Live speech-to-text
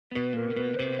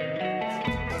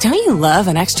Don't you love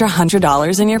an extra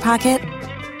 $100 in your pocket?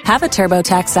 Have a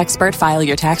TurboTax expert file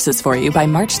your taxes for you by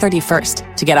March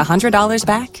 31st to get $100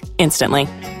 back instantly.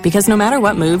 Because no matter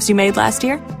what moves you made last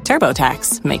year,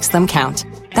 TurboTax makes them count.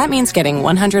 That means getting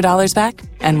 $100 back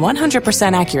and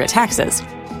 100% accurate taxes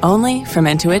only from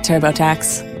Intuit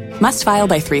TurboTax. Must file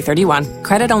by 3/31.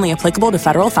 Credit only applicable to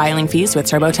federal filing fees with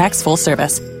TurboTax full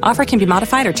service. Offer can be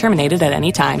modified or terminated at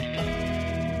any time.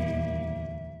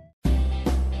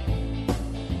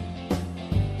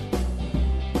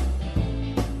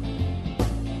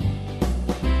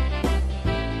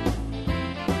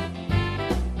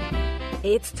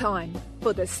 It's time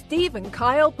for the Steve and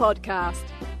Kyle podcast.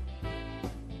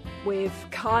 With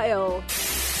Kyle.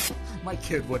 My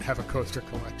kid would have a coaster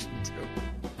collection, too.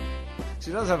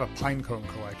 She does have a pine cone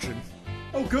collection.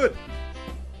 Oh, good.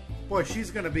 Boy,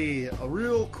 she's going to be a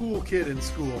real cool kid in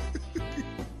school.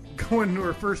 Going to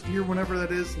her first year, whenever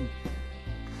that is, and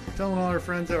telling all her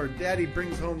friends how her daddy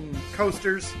brings home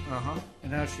coasters.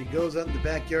 And how she goes out in the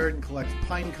backyard and collects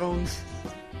pine cones.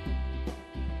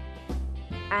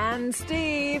 And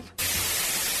Steve.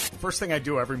 First thing I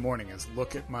do every morning is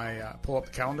look at my, pull up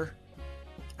the calendar,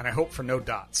 and I hope for no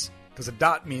dots. Because a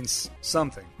dot means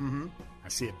something. Mm-hmm. I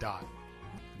see a dot.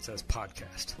 It says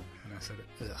podcast. And I said,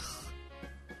 ugh.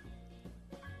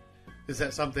 Is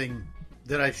that something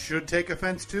that I should take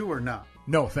offense to or not?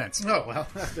 No offense. Oh, well,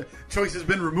 the choice has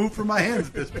been removed from my hands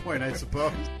at this point, I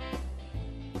suppose.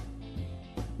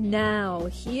 Now,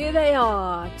 here they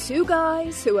are, two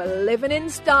guys who are living in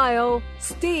style,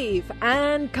 Steve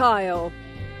and Kyle.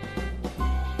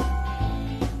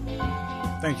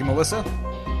 Thank you, Melissa.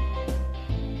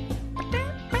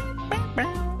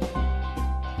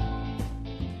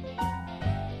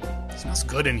 Smells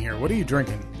good in here. What are you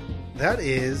drinking? That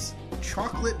is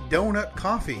chocolate donut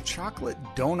coffee. Chocolate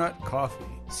donut coffee.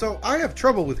 So I have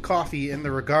trouble with coffee in the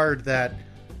regard that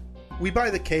we buy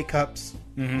the K-Cups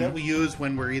that we use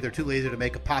when we're either too lazy to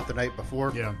make a pot the night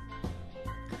before. Yeah.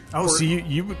 Oh, so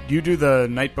you do the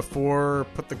night before,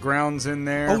 put the grounds in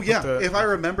there? Oh, yeah. If I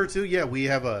remember to, yeah, we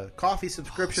have a coffee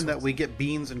subscription that we get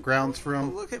beans and grounds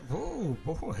from. Oh,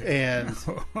 boy. And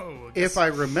if I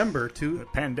remember to... The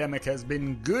pandemic has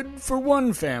been good for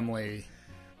one family.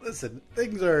 Listen,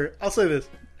 I'll say this.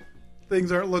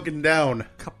 Things aren't looking down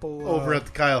over at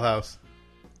the Kyle house.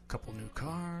 Couple new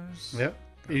cars. Yep.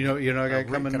 You know I got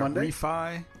coming Monday?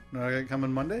 Refi. You know I got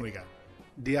coming Monday? What we got?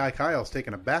 D.I. Kyle's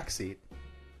taking a back seat.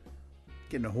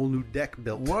 Getting a whole new deck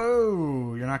built.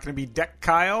 Whoa. You're not going to be Deck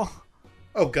Kyle?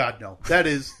 Oh, God, no. That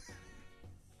is...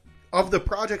 Of the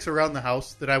projects around the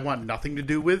house that I want nothing to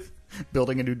do with...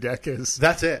 Building a new deck is...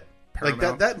 That's it. Paramount.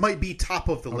 Like, that might be top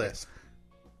of the list.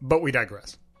 But we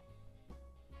digress.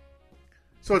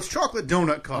 So it's chocolate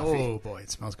donut coffee. Oh, boy.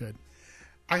 It smells good.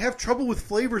 I have trouble with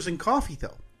flavors in coffee,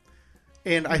 though.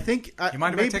 And I think... You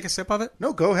mind if I take a sip of it?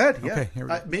 No, go ahead. Yeah. Okay, here we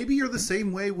go. Maybe you're the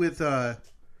same way with... Boy,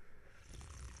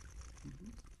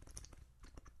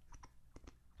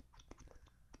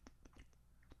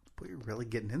 you're really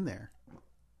getting in there.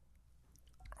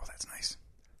 Oh, that's nice.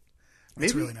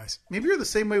 That's really nice. Maybe you're the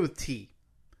same way with tea.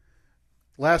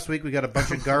 Last week we got a bunch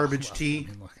of garbage tea.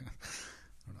 I don't know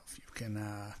if you can...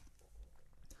 I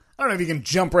don't know if you can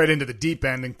jump right into the deep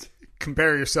end and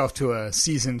compare yourself to a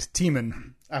seasoned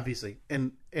teaman. Obviously.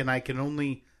 And I can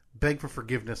only beg for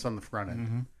forgiveness on the front end.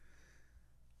 Mm-hmm.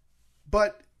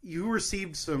 But you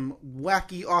received some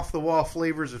wacky off-the-wall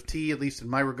flavors of tea, at least in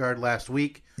my regard, last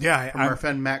week. Yeah. From our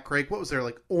friend Matt Craig. What was there?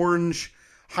 Like orange,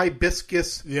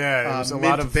 hibiscus, yeah, there's a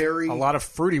lot of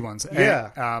fruity ones.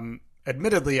 Yeah. And,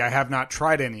 admittedly, I have not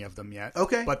tried any of them yet.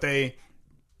 Okay. But they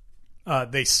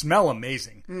smell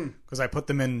amazing because I put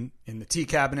them in the tea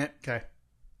cabinet. Okay.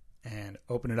 And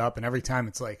open it up, and every time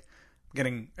it's like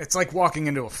walking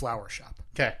into a flower shop.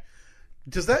 Okay.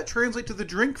 Does that translate to the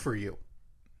drink for you?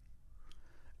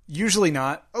 Usually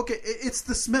not. Okay, it's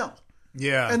the smell.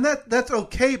 Yeah. And that's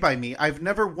okay by me. I've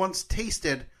never once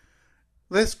tasted...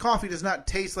 This coffee does not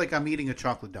taste like I'm eating a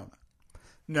chocolate donut.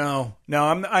 No,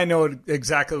 I know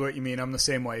exactly what you mean. I'm the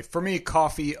same way. For me,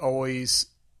 coffee always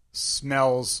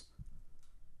smells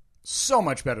so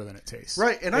much better than it tastes.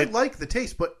 Right, and I like the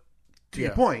taste, but to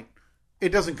your point, it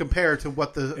doesn't compare to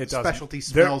what the specialty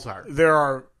smells are. There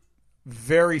are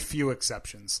very few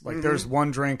exceptions. Like there's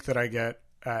one drink that I get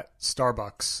at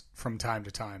Starbucks from time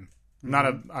to time.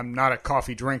 I'm not a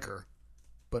coffee drinker,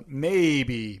 but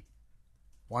maybe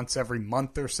once every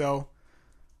month or so.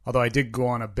 Although I did go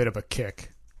on a bit of a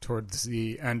kick towards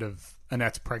the end of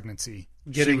Annette's pregnancy.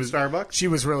 Starbucks? She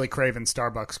was really craving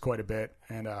Starbucks quite a bit.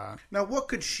 And now, what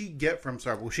could she get from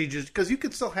Starbucks? Was she just... Because you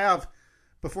could still have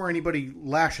before anybody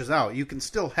lashes out. You can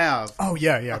still have. Oh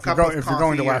yeah. If you're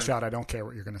going to lash out, I don't care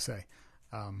what you're going to say.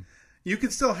 You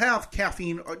can still have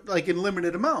caffeine, like in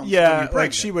limited amounts. Yeah,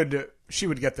 like she would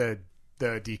get the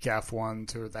decaf one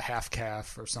or the half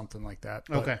calf or something like that.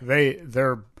 But okay.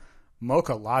 Their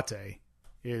mocha latte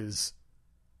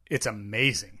it's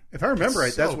amazing. If I remember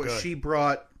right, so that's what good. she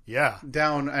brought. Yeah.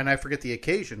 Down, and I forget the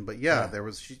occasion, but there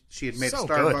was she had made So a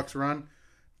Starbucks run.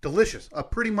 Delicious.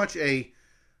 Pretty much a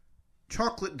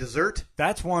chocolate dessert.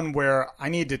 That's one where I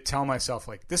need to tell myself,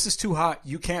 like, this is too hot.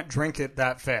 You can't drink it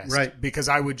that fast. Right. Because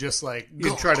I would just, like...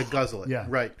 You try to guzzle it. Yeah.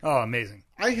 Right. Oh, amazing.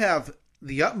 I have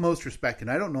the utmost respect,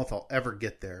 and I don't know if I'll ever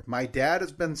get there. My dad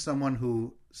has been someone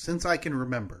who, since I can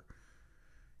remember,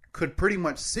 could pretty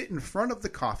much sit in front of the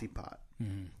coffee pot,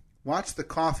 watch the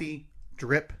coffee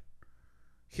drip,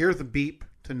 hear the beep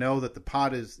to know that the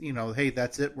pot is, hey,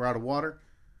 that's it, we're out of water.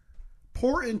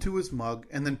 Pour into his mug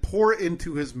and then pour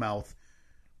into his mouth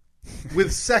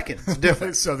with seconds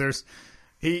difference. So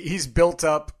he's built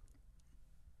up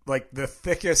like the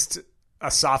thickest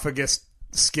esophagus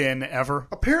skin ever.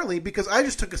 Apparently, because I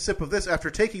just took a sip of this after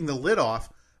taking the lid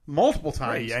off multiple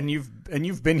times. Right, and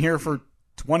you've been here for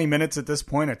 20 minutes at this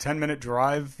point, a 10-minute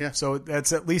drive. Yeah. So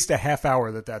that's at least a half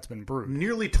hour that's been brewed.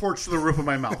 Nearly torched the roof of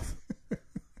my mouth.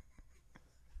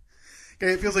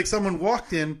 Okay, it feels like someone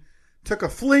walked in, took a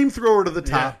flamethrower to the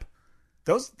top.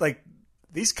 Yeah.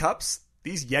 These cups,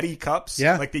 these Yeti cups,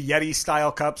 Yeah. like the Yeti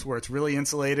style cups where it's really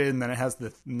insulated and then it has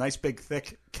the nice big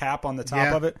thick cap on the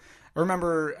top of it. I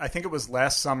remember, I think it was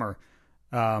last summer,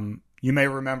 you may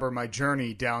remember my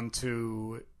journey down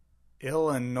to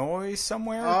Illinois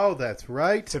somewhere. Oh, that's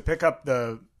right. To pick up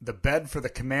the bed for the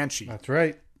Comanche. That's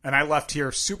right. And I left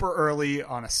here super early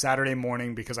on a Saturday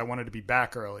morning because I wanted to be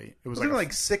back early. It was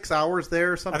like 6 hours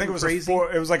there or something. I think it was crazy.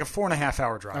 it was like a 4.5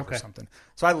 hour drive or something.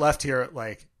 So I left here at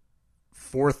like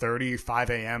 4:30, 5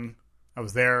 a.m. I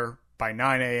was there by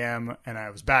 9 a.m. and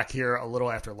I was back here a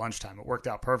little after lunchtime. It worked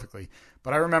out perfectly.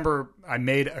 But I remember I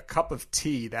made a cup of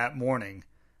tea that morning,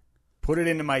 put it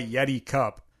into my Yeti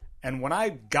cup, and when I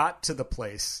got to the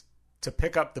place to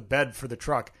pick up the bed for the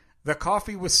truck, the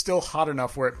coffee was still hot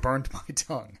enough where it burned my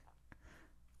tongue,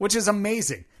 which is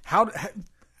amazing. How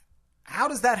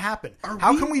does that happen?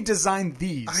 How can we design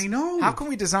these? I know. How can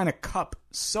we design a cup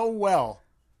so well,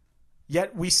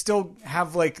 yet we still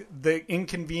have like the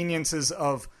inconveniences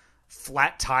of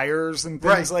flat tires and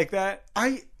things like that? How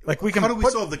do we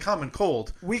solve the common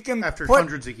cold? After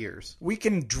hundreds of years. We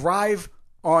can drive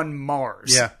on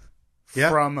Mars. Yeah.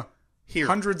 From here,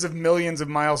 hundreds of millions of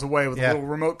miles away with a little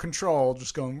remote control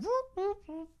just going whoop, whoop,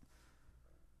 whoop.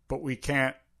 But we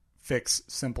can't fix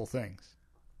simple things.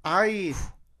 I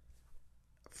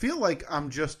feel like I'm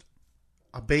just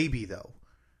a baby though.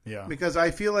 Yeah. Because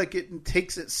I feel like it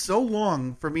takes it so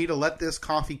long for me to let this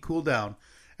coffee cool down.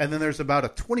 And then there's about a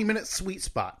 20-minute sweet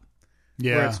spot.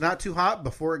 Yeah. Where it's not too hot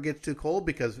before it gets too cold,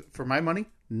 because for my money,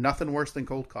 nothing worse than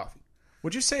cold coffee.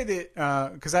 Would you say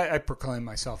that, because I proclaim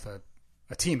myself a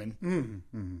teaman.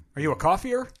 Mm-hmm. Are you a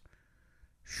coffeeer?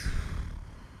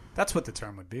 That's what the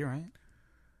term would be, right?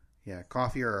 Yeah,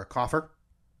 coffee or a coffer.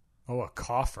 Oh, a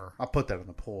coffer. I'll put that on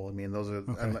the poll. I mean, those are.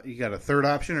 Okay. You got a third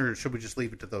option, or should we just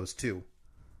leave it to those two?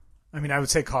 I mean, I would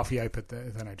say coffee.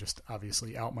 Then I just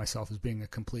obviously out myself as being a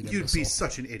complete imbecile. You'd be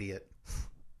such an idiot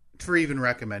for even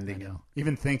recommending it.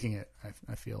 Even thinking it,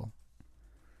 I feel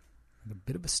a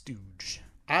bit of a stooge.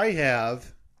 I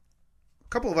have a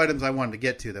couple of items I wanted to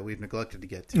get to that we've neglected to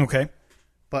get to. Okay.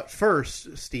 But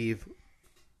first, Steve,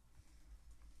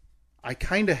 I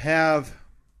kind of have...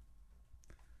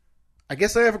 I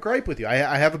guess I have a gripe with you. I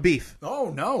have a beef.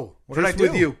 Oh, no. What did I do?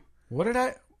 With you. What did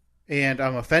I... And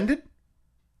I'm offended.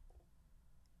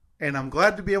 And I'm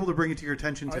glad to be able to bring it to your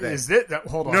attention today. Is it?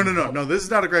 Hold on. No. This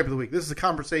is not a gripe of the week. This is a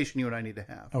conversation you and I need to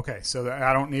have. Okay, so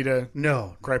I don't need a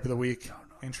gripe of the week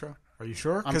intro? Are you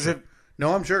sure?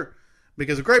 No, I'm sure.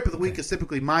 Because a gripe of the week is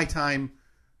typically my time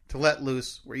to let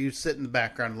loose, where you sit in the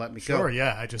background and let me go. Sure,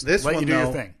 yeah. I just let you do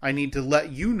your thing. I need to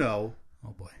let you know.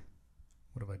 Oh, boy.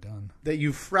 What have I done? That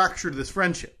you've fractured this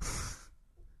friendship.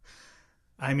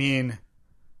 I mean,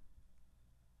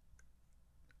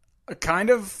 kind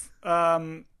of,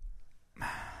 I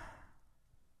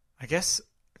guess,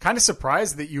 kind of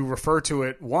surprised that you refer to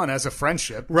it, as a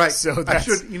friendship. Right. So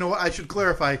I should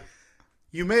clarify.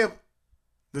 You may have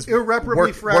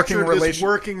irreparably fractured this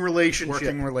working relationship.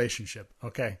 Working relationship.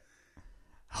 Okay.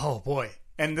 Oh, boy.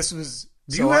 And this was...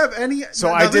 Do you have any...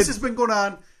 This has been going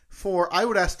on for, I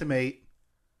would estimate,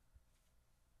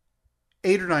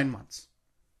 8 or 9 months.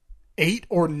 8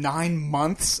 or 9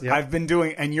 months I've been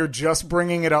doing, and you're just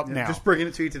bringing it up now. Just bringing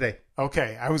it to you today.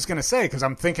 Okay, I was going to say, because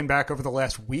I'm thinking back over the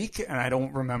last week, and I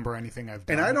don't remember anything I've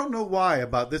done. And I don't know why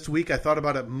about this week. I thought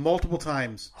about it multiple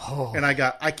times. Oh. And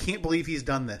I can't believe he's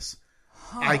done this.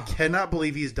 I cannot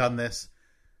believe he's done this.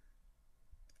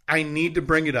 I need to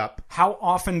bring it up. How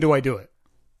often do I do it?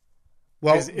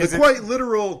 Well, is the quite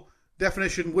literal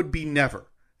definition would be never.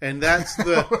 And that's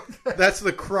the that's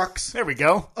the crux There we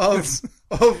go. of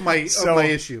my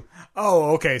issue.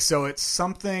 Oh, okay. So it's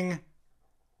something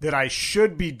that I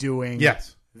should be doing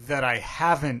Yes. that I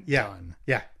haven't done.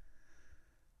 Yeah.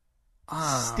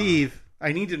 Steve,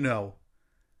 I need to know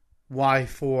why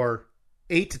for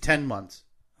 8 to 10 months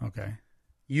Okay.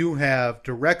 you have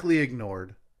directly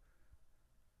ignored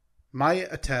my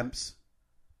attempts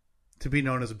to be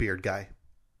known as a beard guy.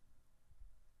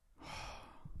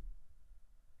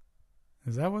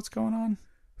 Is that what's going on?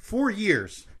 For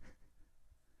years,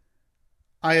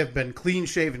 I have been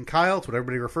clean-shaven Kyle. It's what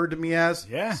everybody referred to me as.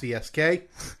 Yeah. CSK.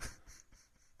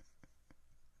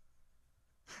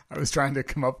 I was trying to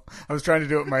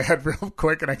do it in my head real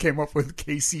quick, and I came up with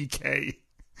KCK.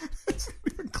 It's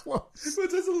not even close.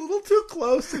 But that's a little too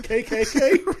close to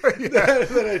KKK.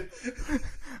 Right,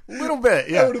 a little bit,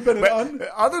 yeah. That would have been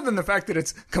other than the fact that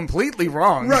it's completely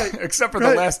wrong, Right. Except for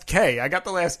the last K. I got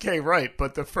the last K right,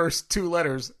 but the first two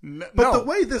letters, But no. the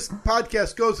way this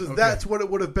podcast goes is that's what it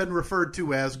would have been referred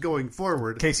to as going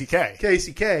forward. KCK.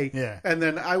 KCK. Yeah. And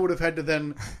then I would have had to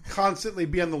then constantly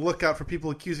be on the lookout for people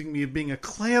accusing me of being a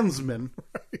Klansman.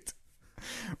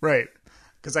 Right.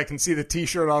 Because I can see the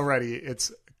T-shirt already.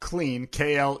 It's clean,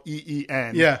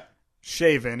 Kleen. Yeah.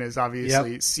 Shaven is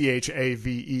obviously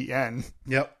Chaven.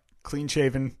 Yep. Clean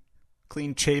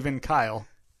shaven Kyle.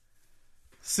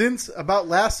 Since about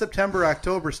last September,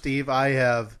 October, Steve, I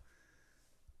have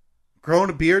grown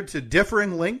a beard to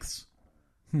differing lengths.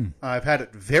 I've had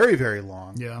it very, very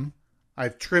long. Yeah.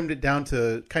 I've trimmed it down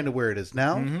to kind of where it is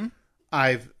now. Mm-hmm.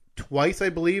 I've twice, I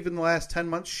believe, in the last 10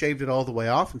 months, shaved it all the way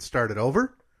off and started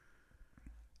over.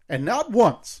 And not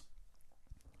once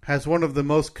has one of the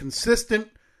most consistent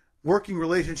working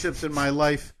relationships in my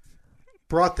life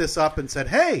brought this up and said,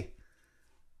 hey,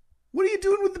 what are you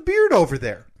doing with the beard over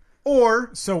there? Or,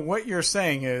 So what you're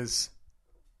saying is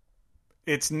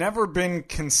it's never been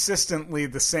consistently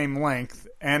the same length,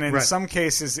 and in Right. some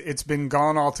cases it's been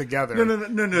gone altogether. No,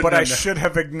 But no, I no. should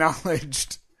have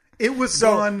acknowledged. it was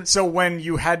So, gone. so when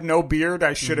you had no beard,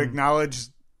 I should acknowledge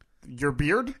your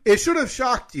beard? It should have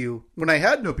shocked you when I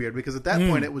had no beard, because at that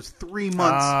point it was 3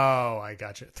 months. Oh, I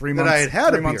got you. 3 That months. I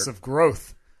had a 3 months beard. of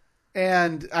growth.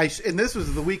 And this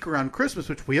was the week around Christmas,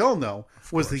 which we all know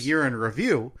was the year in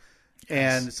review.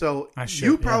 And so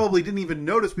you probably didn't even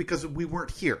notice because we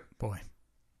weren't here. Boy.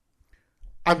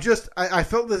 I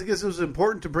felt that this was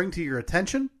important to bring to your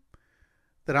attention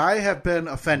that I have been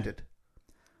offended.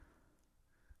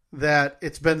 That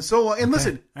it's been so long. And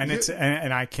listen. And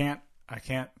and I can't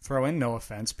throw in no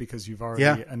offense because you've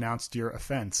already announced your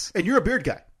offense. And you're a beard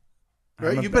guy.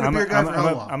 Right? You've been a beard guy for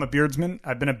how long? I'm a beardsman.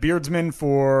 I've been a beardsman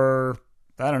for,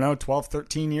 I don't know, 12,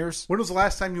 13 years. When was the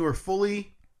last time you were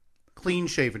fully clean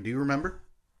shaven? Do you remember?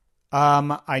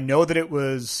 I know that it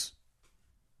was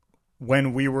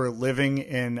when we were living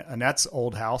in Annette's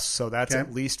old house, so that's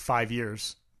at least 5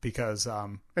 years. Because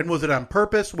and was it on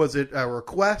purpose? Was it a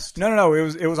request? No.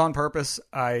 It was on purpose.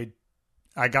 I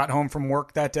got home from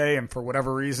work that day, and for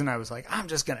whatever reason, I was like, I'm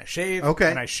just gonna shave. Okay.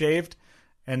 And I shaved,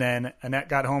 and then Annette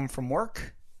got home from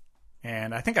work,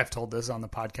 and I think I've told this on the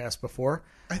podcast before.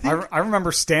 I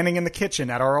remember standing in the kitchen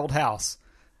at our old house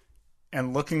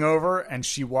and looking over, and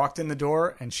she walked in the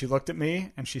door, and she looked at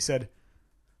me, and she said,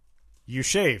 "You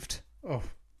shaved." Oh.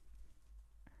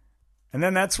 And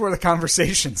then that's where the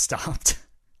conversation stopped.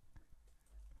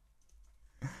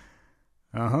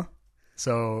 Uh-huh.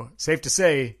 So, safe to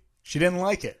say, she didn't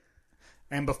like it.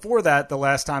 And before that, the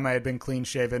last time I had been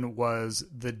clean-shaven was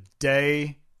the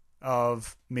day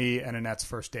of me and Annette's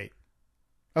first date.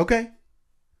 Okay.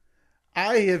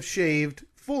 I have shaved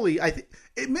fully.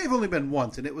 It may have only been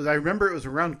once, and I remember it was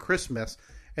around Christmas,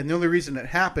 and the only reason it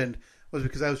happened was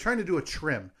because I was trying to do a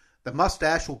trim. The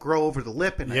mustache will grow over the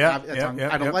lip, and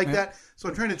I don't like that. So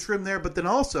I'm trying to trim there, but then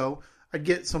also I'd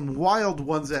get some wild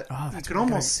ones that you can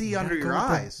almost see under your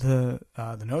eyes. The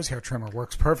nose hair trimmer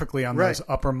works perfectly on those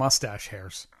upper mustache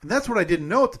hairs. And that's what I didn't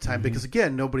know at the time because,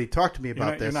 again, nobody talked to me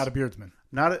about this. You're not a beardsman.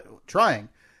 Trying.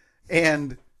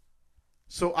 And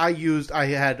so I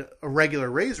had a regular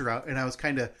razor out, and I was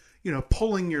kind of,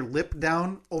 pulling your lip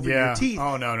down over your teeth.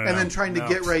 Oh, no. And then trying to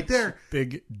get right there.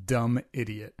 Big, dumb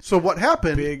idiot. So what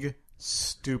happened? Big,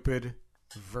 stupid,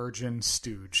 virgin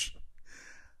stooge.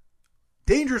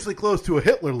 Dangerously close to a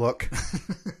Hitler look.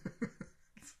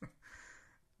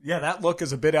 Yeah, that look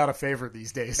is a bit out of favor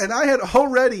these days. And I had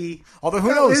already... Although,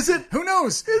 who knows? Is it? Who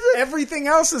knows? Is it? Everything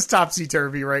else is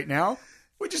topsy-turvy right now.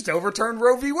 We just overturned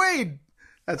Roe v. Wade.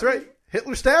 That's right.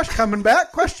 Hitler stash coming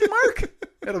back? Question mark.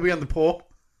 It'll be on the poll.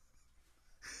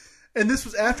 And this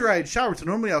was after I had showered, so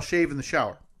normally I'll shave in the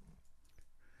shower.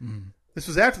 This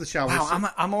was after the shower.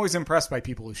 Wow, I'm always impressed by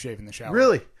people who shave in the shower.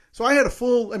 Really? So I had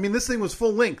this thing was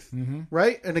full length,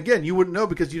 right? And again, you wouldn't know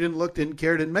because you didn't look, didn't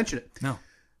care, didn't mention it. No.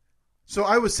 So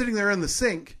I was sitting there in the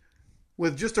sink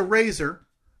with just a razor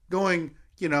going,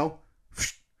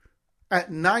 at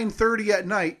 9:30 at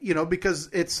night, because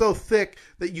it's so thick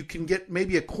that you can get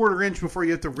maybe a quarter inch before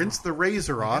you have to rinse the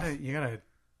razor off. You gotta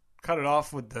cut it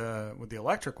off with the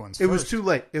electric ones. It was too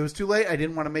late. I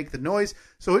didn't want to make the noise.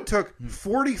 So it took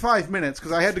 45 minutes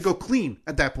because I had to go clean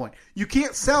at that point. You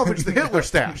can't salvage the Hitler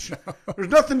stash. No. There's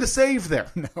nothing to save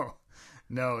there.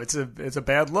 No, it's a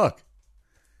bad look.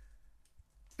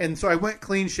 And so I went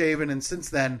clean shaven, and since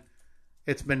then,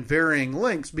 it's been varying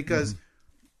lengths because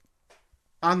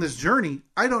on this journey,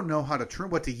 I don't know how to trim,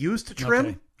 what to use to trim.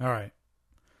 Okay. All right.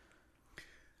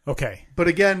 Okay. But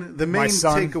again, the main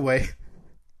takeaway.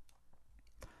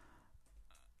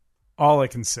 All I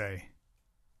can say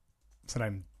is that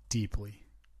I'm deeply,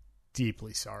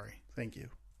 deeply sorry. Thank you.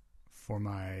 For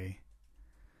my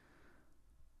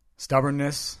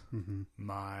stubbornness,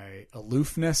 my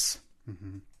aloofness,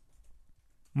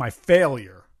 my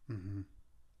failure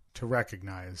to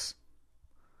recognize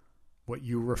what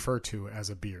you refer to as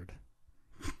a beard.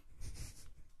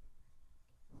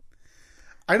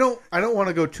 I don't want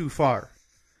to go too far,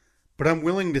 but I'm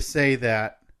willing to say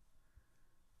that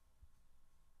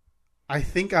I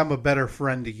think I'm a better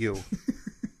friend to you.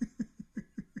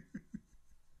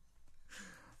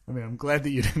 I mean, I'm glad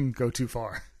that you didn't go too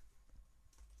far.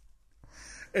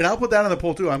 And I'll put that on the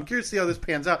poll too. I'm curious to see how this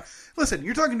pans out. Listen,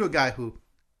 you're talking to a guy who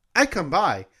I come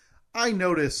by, I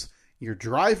notice your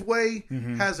driveway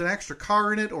has an extra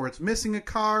car in it or it's missing a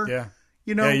car. Yeah.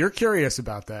 Yeah, you're curious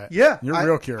about that. Yeah. You're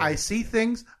real curious. I see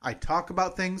things. I talk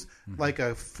about things like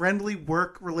a friendly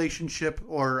work relationship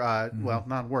or, well,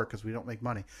 not work because we don't make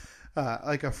money.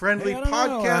 Like a friendly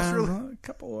podcast.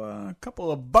 A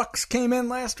couple of bucks came in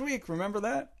last week. Remember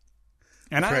that?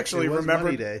 And I actually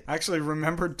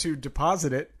remembered to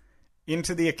deposit it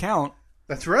into the account.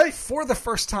 That's right. For the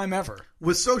first time ever.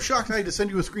 Was so shocked I had to send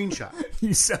you a screenshot.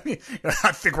 You sent me.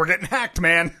 I think we're getting hacked,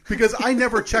 man. Because I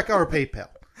never check our PayPal.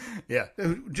 Yeah.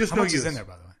 Just How no much use. is in there,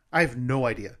 by the way? I have no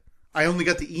idea. I only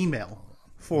got the email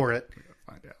for it.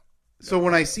 Find out. So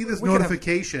when I see this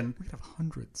notification... We could have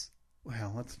hundreds.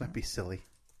 Well, let's not be silly.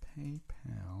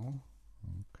 PayPal.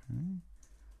 Okay.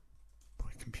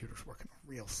 Boy, computer's working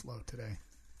real slow today.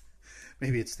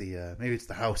 Maybe it's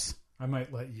the house. I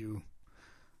might let you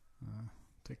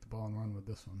take the ball and run with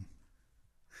this one.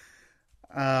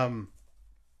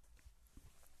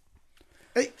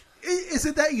 Is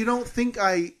it that you don't think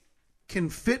I can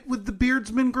fit with the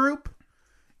Beardsman group?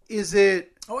 Is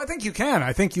it? Oh, I think you can.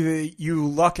 I think you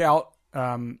luck out.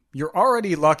 You're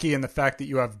already lucky in the fact that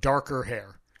you have darker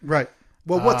hair. Right.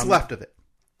 Well, what's left of it?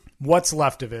 What's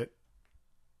left of it?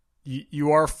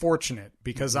 You are fortunate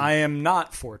because I am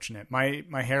not fortunate.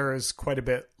 My hair is quite a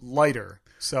bit lighter,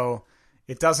 so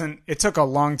it doesn't. It took a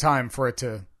long time for it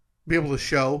to be able to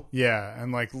show. Yeah,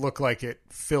 and look like it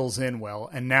fills in well.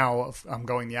 And now I'm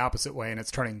going the opposite way, and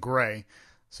it's turning gray.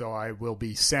 So I will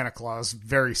be Santa Claus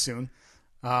very soon.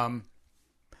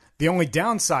 The only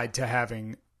downside to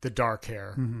having the dark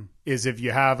hair is if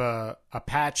you have a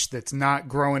patch that's not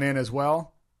growing in as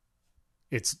well,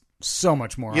 it's so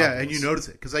much more obvious. And you notice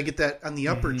it because I get that on the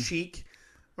upper cheek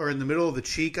or in the middle of the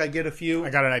cheek. I get a few.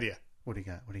 I got an idea. What do you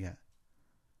got?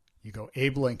 You go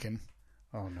Abe Lincoln.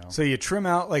 Oh no! So you trim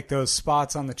out those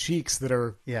spots on the cheeks that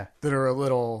are a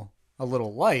little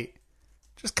light.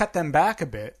 Just cut them back a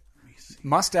bit.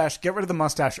 Mustache. Get rid of the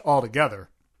mustache altogether.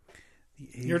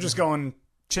 You're just going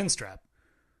chin strap.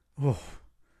 Oh,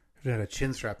 I had a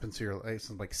chin strap since you're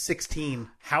like 16.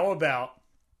 How about?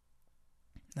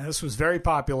 Now, this was very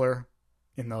popular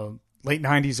in the late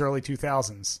 90s, early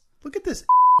 2000s. Look at this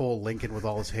old Lincoln with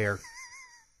all his hair.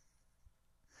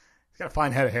 He's got a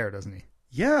fine head of hair, doesn't he?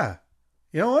 Yeah.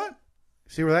 You know what?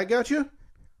 See where that got you?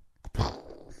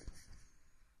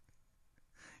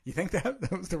 You think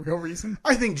that was the real reason?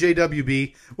 I think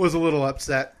JWB was a little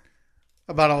upset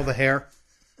about all the hair.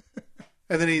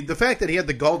 And then the fact that he had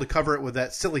the gall to cover it with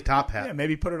that silly top hat. Yeah,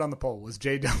 maybe put it on the poll. Was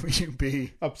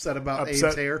JWB upset about Abe's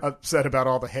hair? Upset about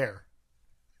all the hair.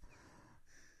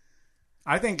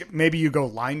 I think maybe you go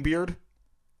line beard.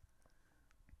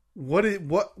 What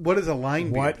is a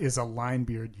line beard? What is a line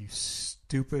beard, you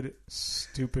stupid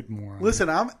moron? Listen,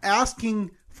 I'm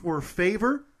asking for a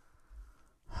favor.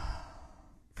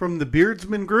 from the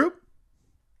Beardsman Group.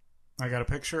 I got a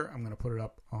picture. I'm going to put it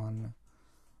up on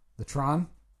the Tron.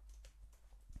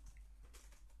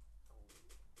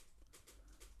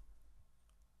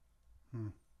 What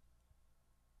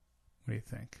do you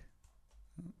think?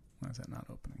 Why is that not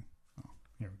opening? Oh,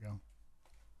 here we go.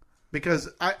 Because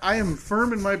I am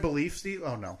firm in my belief, Steve.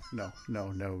 Oh, no.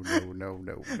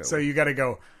 So you got to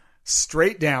go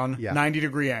straight down, Yeah.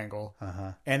 90-degree angle.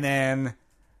 Uh-huh. And then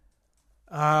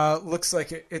looks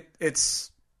like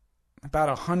it's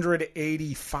about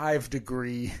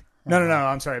 185-degree. No,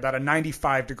 I'm sorry. About a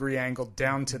 95-degree angle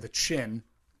down to the chin.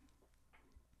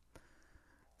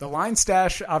 The line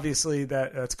stash, obviously,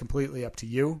 that's completely up to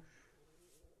you.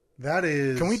 That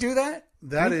is... Can we do that?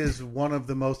 That is one of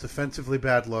the most offensively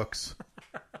bad looks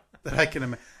that I can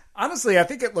imagine. Honestly, I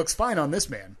think it looks fine on this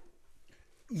man.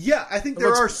 Yeah, I think It there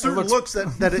looks- are it certain looks-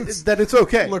 looks that it's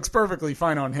okay. It looks perfectly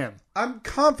fine on him. I'm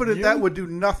confident You? that would do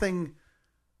nothing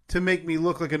to make me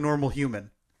look like a normal human.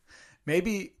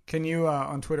 Maybe, can you,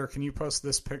 on Twitter, can you post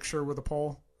this picture with a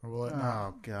poll? Or will it not?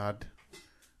 Oh, God.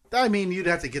 I mean, you'd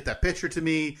have to get that picture to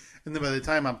me, and then by the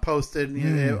time I'm posted,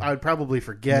 I'd probably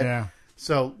forget. Yeah.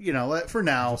 So, for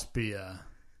now, Just be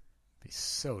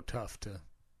so tough to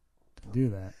do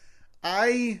that.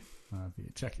 if If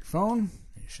you check your phone,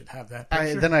 you should have that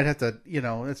picture. then I'd have to,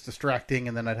 it's distracting,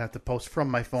 and then I'd have to post from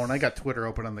my phone. I got Twitter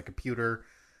open on the computer.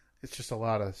 It's just a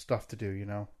lot of stuff to do, you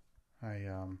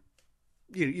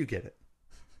get it.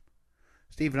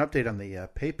 Steve, an update on the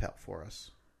PayPal for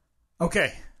us.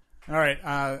 Okay. All right.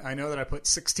 I know that I put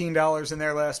 $16 in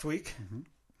there last week.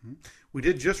 We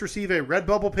did just receive a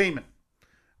Redbubble payment.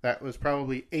 That was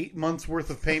probably 8 months worth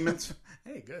of payments.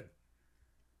 Hey, good.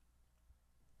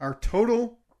 Our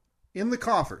total in the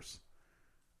coffers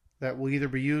that will either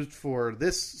be used for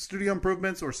this studio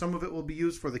improvements or some of it will be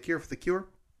used for the Cure for the Cure.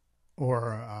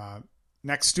 Or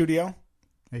next studio,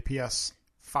 APS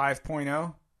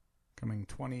 5.0, coming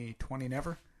 2020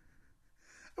 never.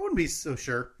 I wouldn't be so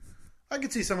sure. I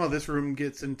could see some of this room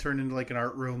gets turned into like an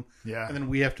art room. Yeah. And then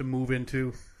we have to move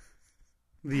into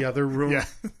the other room Yeah.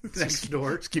 next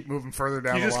door. Just keep moving further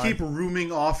down You the just line. keep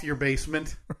rooming off your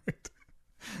basement.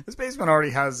 This basement already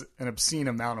has an obscene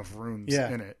amount of rooms Yeah.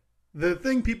 in it. The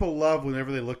thing people love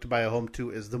whenever they look to buy a home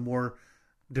too is the more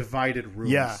divided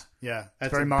rooms. Yeah. It's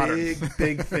That's very a modern.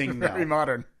 big thing now. Very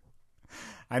modern.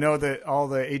 I know that all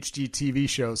the HGTV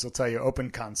shows will tell you open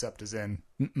concept is in.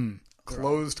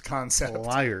 Closed concept.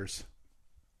 Liars.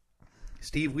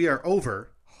 Steve, we are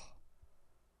over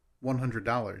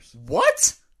 $100.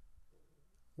 What?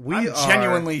 We I'm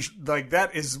genuinely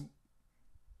that is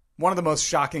one of the most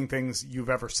shocking things you've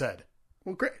ever said.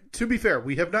 Well, great. To be fair,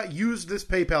 we have not used this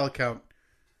PayPal account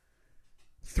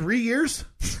 3 years.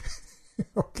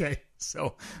 Okay,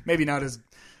 so maybe not as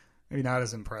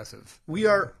impressive. We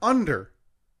are under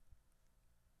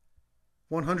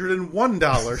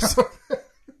 $101.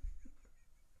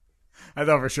 I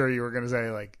thought for sure you were going to say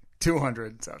like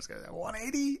 200, so I was going to say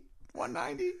 180,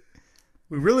 190.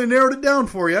 We really narrowed it down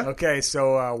for you. Okay,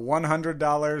 so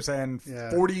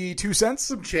 $100.42.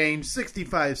 Some change,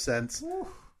 65 cents.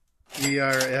 We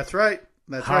are. That's right.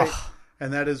 That's right.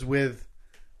 And that is with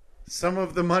some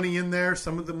of the money in there.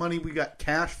 Some of the money we got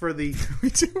cash for the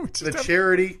We do. the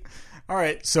charity. All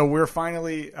right, so we're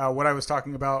finally what I was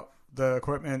talking about, the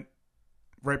equipment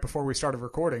right before we started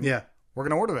recording. Yeah. We're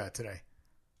going to order that today.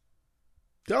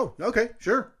 Oh, okay,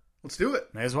 sure. Let's do it.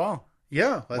 May as well.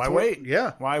 Yeah. Why wait?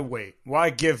 Yeah. Why wait? Why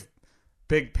give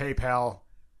big PayPal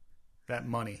that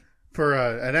money? For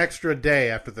an extra day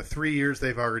after the 3 years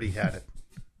they've already had it.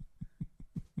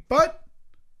 But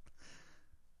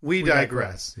we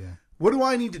digress. Yeah. What do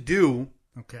I need to do?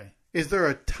 Okay. Is there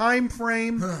a time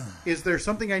frame? Is there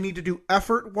something I need to do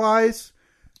effort-wise?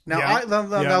 Now, Yeah.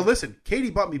 now listen. Katie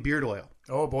bought me beard oil.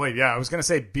 Oh boy, yeah. I was going to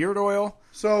say beard oil,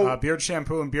 So beard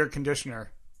shampoo, and beard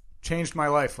conditioner changed my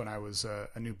life when I was a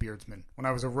new beardsman. When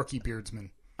I was a rookie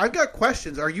beardsman. I've got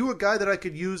questions. Are you a guy that I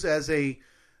could use as a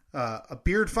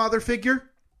beard father figure?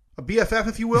 A BFF,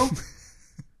 if you will?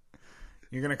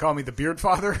 You're going to call me the beard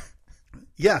father?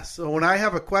 Yes. So when I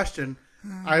have a question,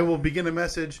 I will begin a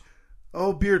message.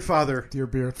 Oh, beard father. Dear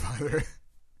beard father.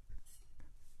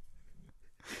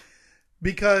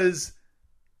 Because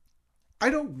I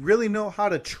don't really know how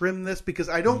to trim this because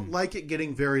I don't like it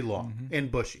getting very long and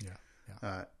bushy.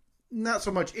 Yeah. Not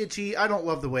so much itchy. I don't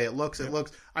love the way it looks.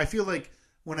 I feel like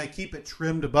when I keep it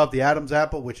trimmed above the Adam's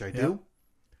apple, which I do,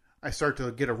 I start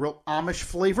to get a real Amish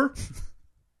flavor.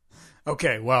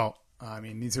 Okay, well, I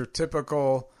mean, these are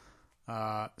typical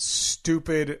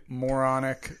stupid,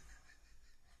 moronic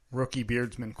rookie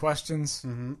beardsman questions.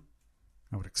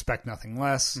 I would expect nothing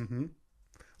less.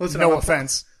 Listen, No I'm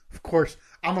offense. Of course,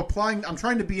 I'm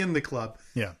trying to be in the club.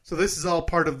 Yeah. So this is all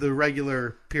part of the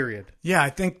regular period. Yeah, I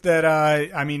think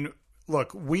that,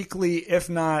 look, weekly, if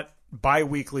not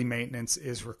bi-weekly maintenance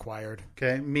is required.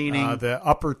 Okay, meaning the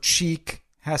upper cheek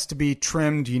has to be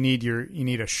trimmed. You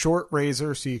need a short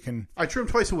razor so you can. I trim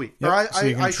twice a week. Yep, Or so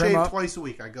you can I trim shave up. twice a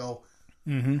week. I go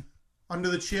under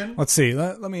the chin. Let's see.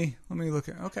 Let me look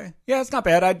at. Okay, yeah, it's not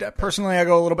bad. I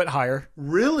go a little bit higher.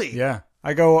 Really? Yeah,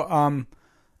 I go.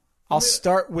 I'll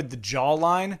start with the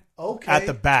jawline. Okay. At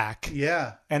the back.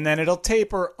 Yeah. And then it'll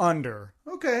taper under.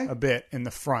 Okay. A bit in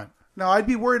the front. Now I'd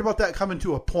be worried about that coming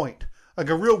to a point, like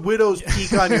a real widow's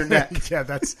peak on your neck. Yeah,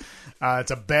 that's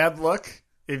it's a bad look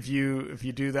if you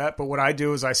do that. But what I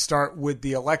do is I start with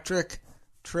the electric,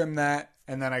 trim that,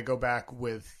 and then I go back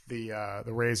with the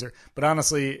razor. But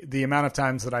honestly, the amount of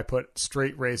times that I put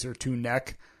straight razor to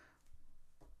neck,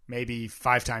 maybe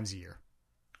 5 times a year.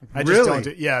 I just don't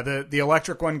do, yeah, the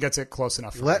electric one gets it close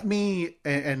enough. Let me,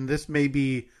 and this may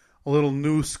be a little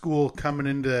new school coming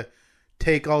in to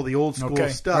take all the old school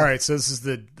stuff. All right, so this is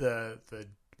the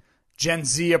Gen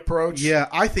Z approach. Yeah,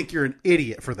 I think you're an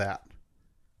idiot for that.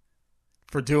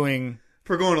 For going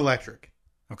electric.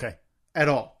 Okay. At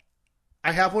all.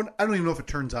 I have one. I don't even know if it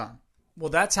turns on. Well,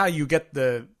 that's how you get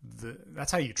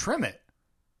that's how you trim it.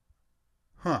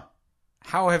 Huh.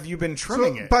 How have you been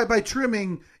trimming it? By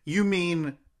trimming, you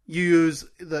mean you use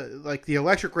the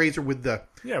electric razor with the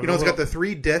it's got the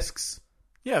 3 discs.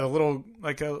 Yeah, the little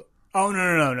Oh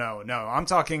no! I'm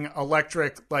talking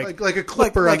electric, like a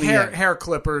clipper, like on the end. hair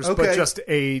clippers, Okay. but just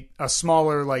a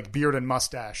smaller like beard and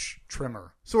mustache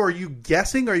trimmer. So, are you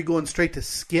guessing? Are you going straight to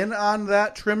skin on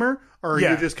that trimmer, or are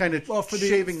you just kind of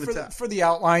shaving the top for the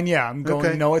outline? Yeah, I'm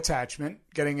going no attachment,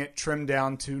 getting it trimmed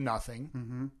down to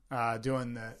nothing. Mm-hmm.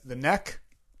 Doing the neck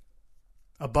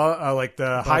above, like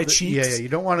the high cheeks. Yeah. You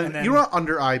don't want to. You don't want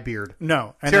under eye beard.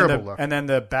 No, and terrible look. And then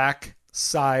the back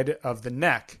side of the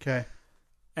neck. Okay.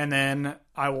 And then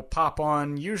I will pop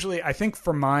on, usually, I think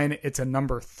for mine, it's a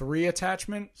number 3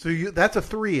 attachment. So that's a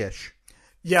 3-ish.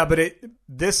 Yeah, but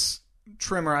this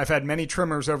trimmer, I've had many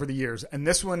trimmers over the years, and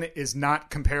this one is not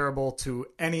comparable to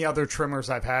any other trimmers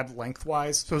I've had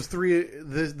lengthwise. So it's 3.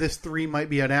 This 3 might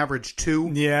be an average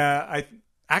 2. Yeah,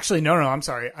 no, I'm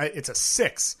sorry. It's a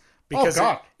 6 because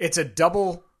it's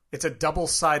a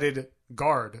double-sided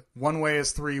guard. One way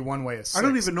is 3, one way is 6. I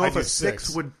don't even know if a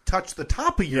 6 would touch the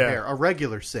top of your hair. A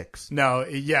regular 6. No,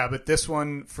 yeah, but this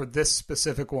one, for this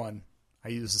specific one, I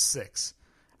use a 6.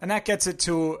 And that gets it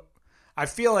to, I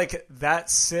feel like that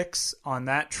 6 on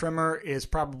that trimmer is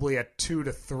probably a 2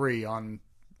 to 3 on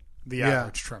the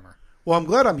average trimmer. Well, I'm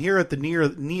glad I'm here at the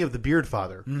knee of the Beard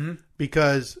Father,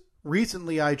 because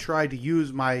recently I tried to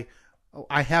use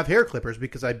I have hair clippers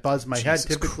because I buzz my head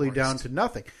typically down to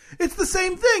nothing. It's the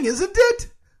same thing, isn't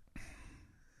it?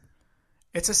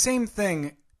 It's the same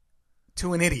thing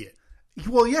to an idiot.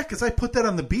 Well, yeah, because I put that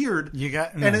on the beard,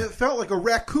 and it felt like a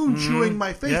raccoon chewing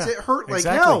my face. Yeah, it hurt like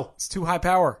hell. It's too high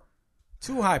power.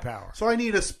 Too high power. So I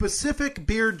need a specific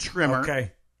beard trimmer.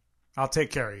 Okay. I'll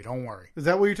take care of you. Don't worry. Is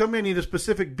that what you're telling me? I need a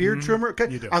specific beard trimmer? Okay.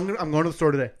 You do. I'm going to the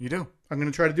store today. You do. I'm going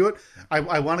to try to do it.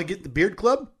 I want to get the Beard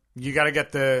Club. You got to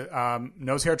get the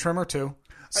nose hair trimmer too.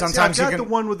 Sometimes I've got the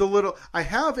one with the little. I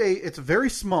have it's very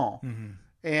small,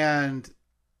 and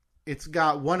it's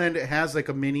got one end. It has like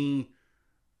a mini,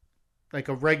 like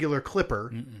a regular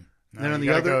clipper. No, and then on the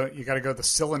other, you got to go the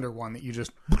cylinder one that you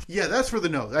just. Yeah, that's for the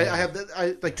nose. I have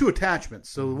like 2 attachments.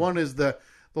 So one is the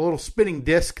little spinning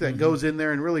disc that goes in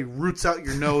there and really roots out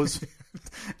your nose,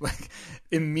 like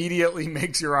immediately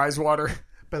makes your eyes water.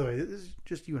 By the way, this is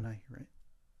just you and I here, right?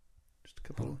 Just a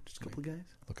couple of guys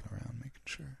looking around, making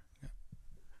sure.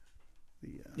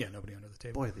 Yeah. Nobody under the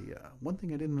table. Boy, the one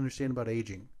thing I didn't understand about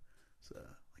aging is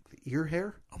like the ear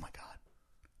hair. Oh my god!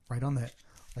 Right on that,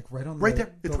 right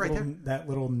there. It's right there. That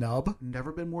little nub.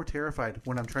 Never been more terrified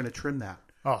when I'm trying to trim that.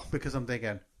 Oh, because I'm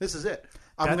thinking this is it.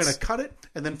 I'm going to cut it,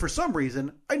 and then for some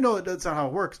reason, I know that's not how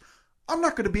it works. I'm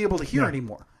not going to be able to hear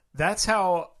anymore. That's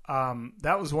how.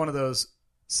 That was one of those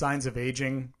signs of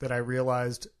aging that I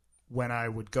realized when I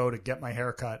would go to get my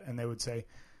hair cut, and they would say, "You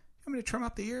want me to trim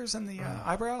up the ears and the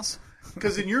eyebrows?"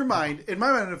 Because in my mind,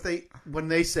 when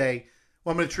they say,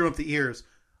 "Well, I'm going to trim up the ears,"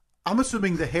 I'm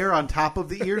assuming the hair on top of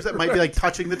the ears that might be like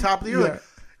touching the top of the ear. Like,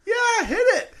 yeah, hit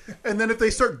it. And then if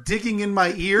they start digging in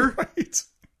my ear,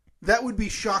 that would be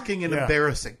shocking and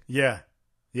embarrassing. Yeah.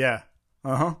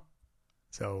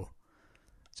 So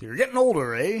you're getting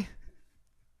older, eh?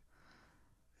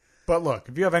 But look,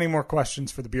 if you have any more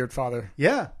questions for the Beard Father,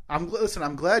 I'm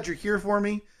glad you're here for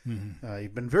me.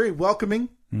 You've been very welcoming,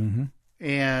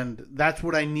 and that's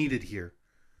what I needed here.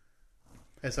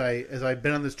 as I've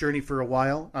been on this journey for a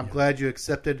while. I'm glad you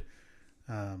accepted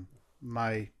how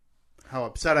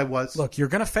upset I was. Look, you're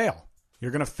going to fail.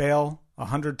 You're going to fail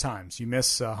 100 times. You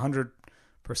miss 100%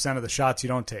 of the shots you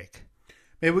don't take.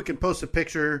 Maybe we can post a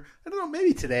picture. I don't know,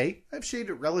 maybe today. I've shaved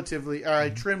it relatively.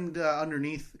 I trimmed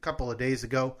underneath a couple of days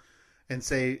ago and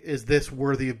say, is this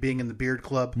worthy of being in the Beard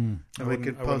Club? And we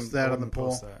could post that on the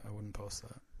poll. I wouldn't post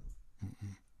that.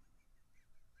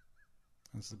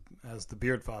 As the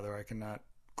Beard Father, I cannot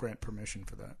grant permission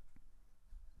for that.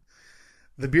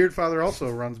 The Beard Father also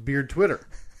runs Beard Twitter.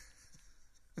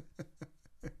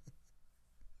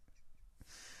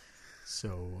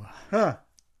 So, do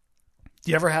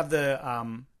you ever have the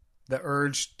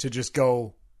urge to just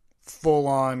go full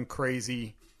on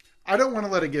crazy? I don't want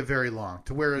to let it get very long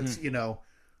to where it's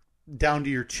down to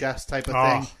your chest type of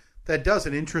thing. That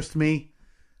doesn't interest me.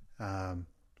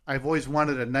 I've always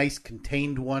wanted a nice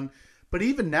contained one, but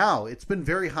even now it's been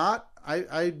very hot.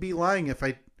 I'd be lying if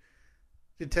I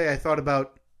did tell you I thought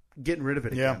about getting rid of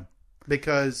it again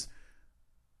because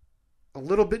a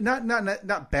little bit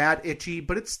not bad itchy,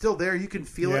 but it's still there. You can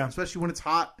feel it, especially when it's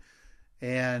hot,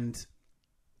 and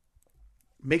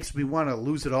makes me want to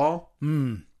lose it all.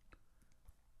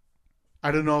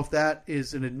 I don't know if that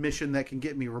is an admission that can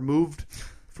get me removed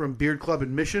from Beard Club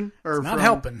admission, or it's not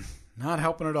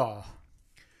helping at all.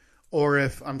 Or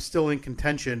if I'm still in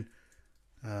contention,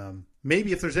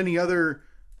 maybe if there's any other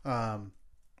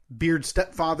beard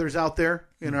stepfathers out there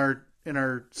in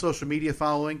our social media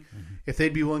following, if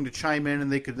they'd be willing to chime in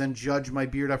and they could then judge my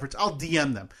beard efforts, I'll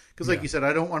DM them. Because like you said,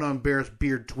 I don't want to embarrass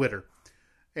Beard Twitter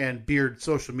and Beard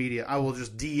social media. I will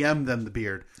just DM them the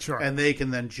beard. Sure. And they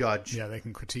can then judge. Yeah, they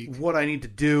can critique what I need to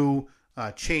do,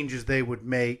 changes they would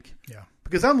make. Yeah.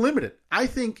 Because I'm limited. I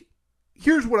think,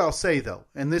 here's what I'll say though,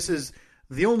 and this is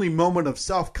the only moment of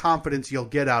self-confidence you'll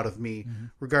get out of me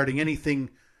regarding anything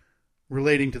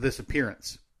relating to this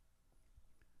appearance.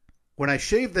 When I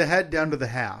shave the head down to the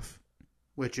half,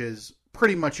 which is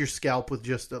pretty much your scalp with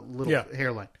just a little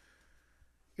hairline,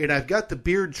 and I've got the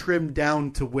beard trimmed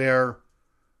down to where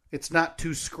it's not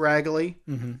too scraggly,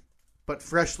 but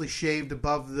freshly shaved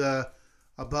above the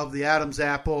Adam's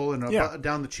apple and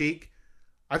down the cheek,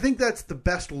 I think that's the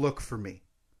best look for me.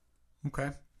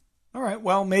 Okay. All right.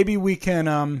 Well, maybe we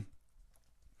can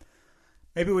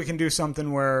do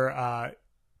something where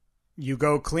you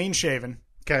go clean shaven.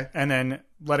 Okay. And then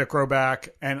let it grow back,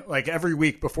 and like every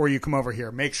week before you come over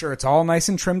here, make sure it's all nice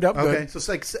and trimmed up. Okay. Good. So it's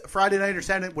like Friday night or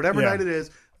Saturday, whatever night it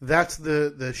is, that's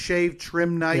the shave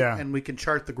trim night, and we can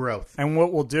chart the growth. And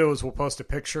what we'll do is we'll post a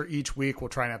picture each week. We'll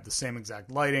try and have the same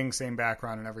exact lighting, same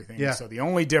background, and everything. Yeah. So the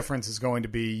only difference is going to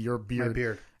be your beard. My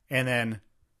beard. And then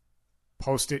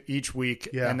post it each week.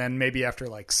 Yeah. And then maybe after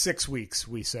like 6 weeks,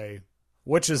 we say,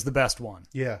 which is the best one?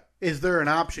 Yeah. Is there an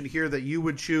option here that you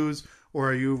would choose, or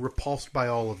are you repulsed by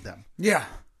all of them? Yeah.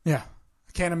 Yeah.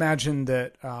 I can't imagine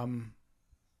that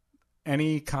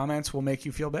any comments will make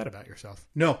you feel bad about yourself.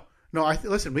 No.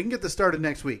 Listen, we can get this started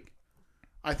next week.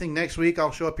 I think next week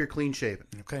I'll show up here clean shaven.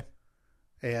 Okay.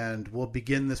 And we'll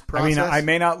begin this process. I mean, I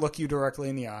may not look you directly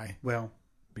in the eye. Well,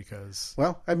 because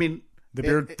I mean,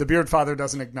 the beard father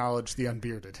doesn't acknowledge the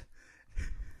unbearded.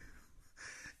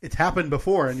 It's happened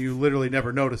before, and you literally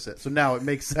never notice it. So now it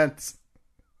makes sense.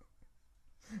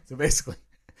 So basically,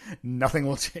 nothing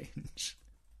will change.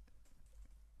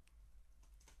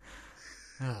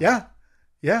 Yeah.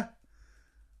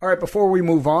 All right, before we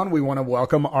move on, we want to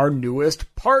welcome our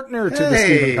newest partner to the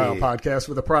Steve and Kyle podcast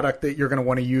with a product that you're going to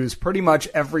want to use pretty much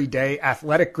every day,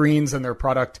 Athletic Greens and their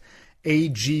product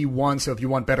AG1. So if you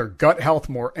want better gut health,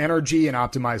 more energy, and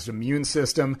optimized immune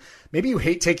system, maybe you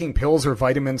hate taking pills or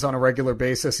vitamins on a regular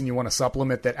basis and you want a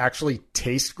supplement that actually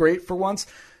tastes great for once,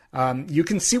 you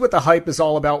can see what the hype is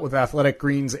all about with Athletic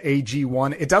Greens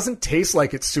AG1. It doesn't taste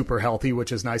like it's super healthy,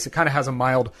 which is nice. It kind of has a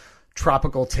mild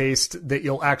tropical taste that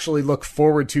you'll actually look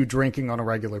forward to drinking on a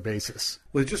regular basis.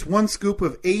 With just one scoop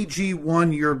of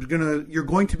AG1, you're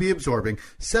going to be absorbing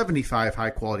 75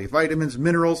 high-quality vitamins,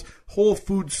 minerals, whole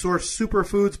food source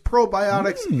superfoods,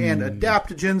 probiotics, and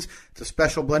adaptogens. It's a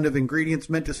special blend of ingredients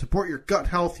meant to support your gut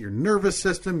health, your nervous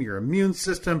system, your immune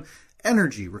system,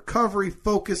 energy, recovery,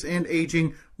 focus, and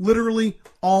aging. Literally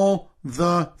all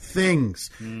the things.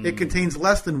 It contains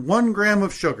less than 1 gram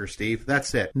of sugar, Steve.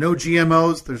 That's it. No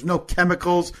GMOs. There's no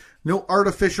chemicals, no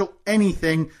artificial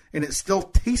anything, and it still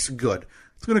tastes good.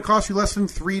 It's going to cost you less than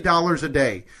 $3 a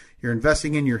day. You're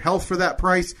investing in your health for that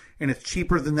price, and it's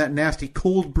cheaper than that nasty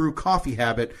cold brew coffee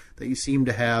habit that you seem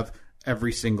to have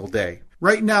every single day.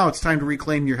 Right now, it's time to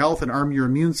reclaim your health and arm your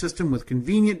immune system with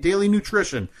convenient daily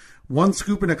nutrition. 1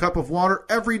 scoop in a cup of water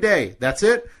every day. That's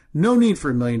it. No need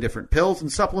for a million different pills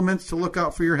and supplements to look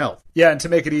out for your health. Yeah, and to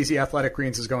make it easy, Athletic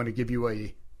Greens is going to give you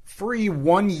a free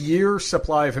 1-year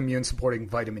supply of immune-supporting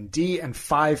vitamin D and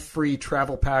 5 free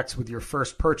travel packs with your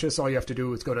first purchase. All you have to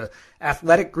do is go to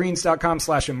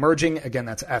athleticgreens.com/emerging. Again,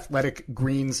 that's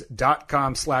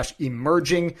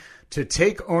athleticgreens.com/emerging to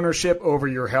take ownership over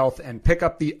your health and pick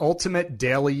up the ultimate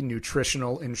daily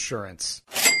nutritional insurance.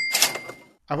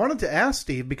 I wanted to ask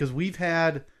Steve, because we've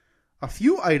had a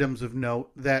few items of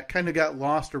note that kind of got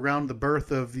lost around the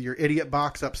birth of your idiot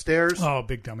box upstairs. Oh,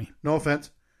 big dummy. No offense.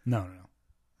 No.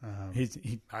 I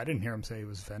didn't hear him say he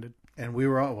was offended. And we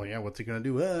were all, well, yeah, what's he going to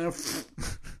do?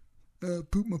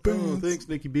 Poop my Oh, pants. thanks,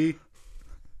 Nicky B.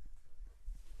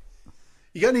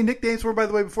 You got any nicknames for, by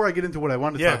the way, before I get into what I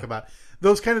wanted to talk about?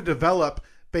 Those kind of develop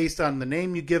based on the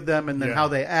name you give them and then how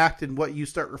they act and what you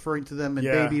start referring to them in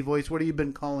baby voice. What have you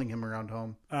been calling him around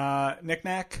home?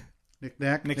 Knick-knack.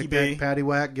 Knick-knack, Nicky knick-knack, B.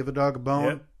 paddywhack, give a dog a bone.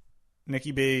 Yep.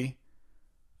 Nicky B.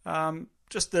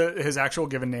 Just his actual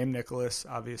given name, Nicholas,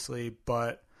 obviously,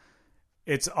 but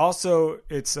it's been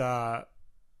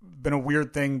a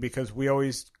weird thing because we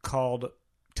always called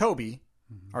Toby,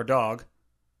 our dog,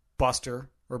 Buster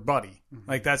or Buddy.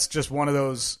 Like that's just one of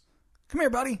those. Come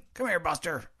here, buddy. Come here,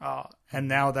 Buster. And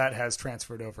now that has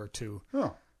transferred over to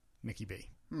Nicky B.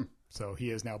 So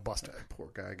he is now Buster. Poor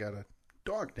guy got a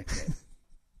dog nickname.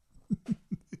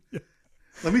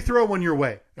 Let me throw one your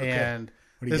way. Okay. And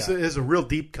What do you this got? is a real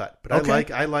deep cut, but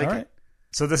Okay. I like All it. right.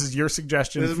 So this is your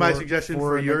suggestion. This is my suggestion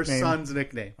for a your nickname. son's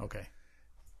nickname. Okay.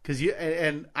 Because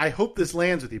and I hope this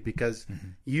lands with you because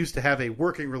you used to have a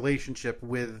working relationship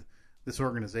with this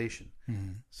organization.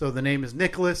 So the name is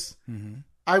Nicholas.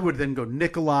 I would then go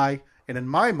Nikolai, and in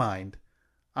my mind,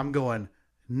 I'm going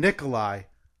Nikolai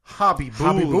Hobby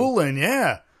Boolin,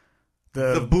 yeah.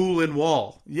 The Boolin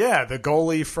Wall. Yeah, the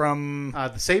goalie from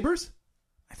The Sabres?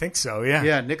 I think so, yeah.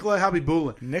 Yeah, Nikolai Hobby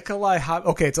Boolin. Nikolai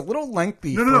Okay, it's a little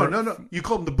lengthy. No. You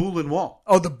called him the Boolin Wall.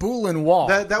 Oh, the Boolin Wall.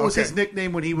 That was Okay. his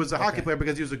nickname when he was a hockey player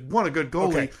because he was, one, a good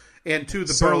goalie, Okay. and two,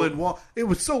 the So- Berlin Wall. It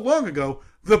was so long ago,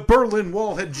 the Berlin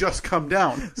Wall had just come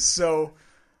down. So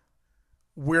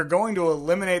we're going to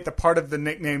eliminate the part of the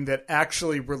nickname that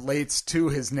actually relates to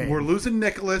his name. We're losing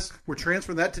Nicholas. We're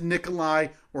transferring that to Nikolai.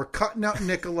 We're cutting out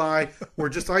Nikolai. We're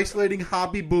just isolating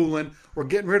Hobby Boolin. We're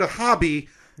getting rid of Hobby,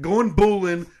 going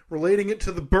Boolin, relating it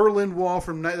to the Berlin Wall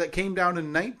that came down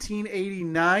in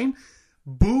 1989.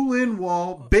 Boolin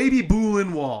Wall, baby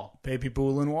Boolin Wall. Baby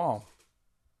Boolin Wall.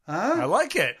 Huh? I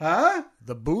like it. Huh?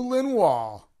 The Boolin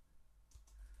Wall.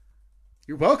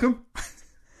 You're welcome.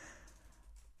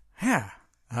 Yeah.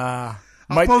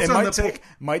 post on the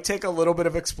might take a little bit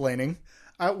of explaining.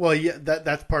 Well, yeah,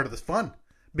 that's part of the fun.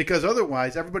 Because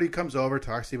otherwise, everybody comes over,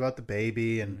 talks to you about the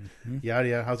baby, and yada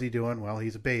yada. How's he doing? Well,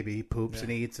 he's a baby. He poops and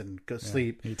eats and goes to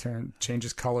sleep. He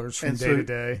changes colors from And day so, to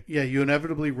day. Yeah, you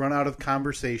inevitably run out of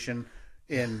conversation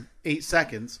in 8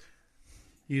 seconds.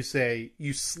 You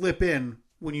slip in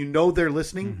when you know they're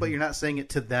listening, but you're not saying it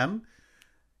to them.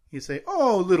 You say,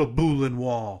 "Oh, little Boolin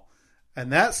Wall," and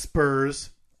that spurs.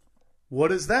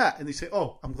 What is that? And they say,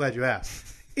 "Oh, I'm glad you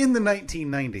asked." In the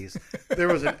 1990s, there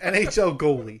was an NHL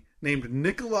goalie named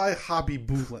Nikolai Hobby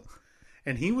Boolin,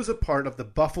 and he was a part of the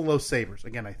Buffalo Sabres.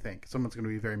 Again, I think someone's going to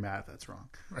be very mad if that's wrong.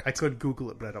 Right. I could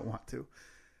Google it, but I don't want to.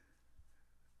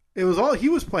 He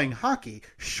was playing hockey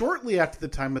shortly after the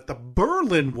time that the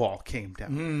Berlin Wall came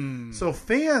down. So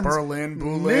fans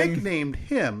nicknamed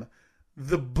him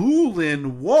the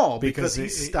Boolin Wall because he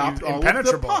stopped all of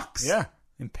the pucks. Yeah,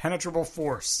 impenetrable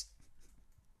force.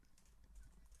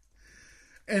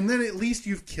 And then at least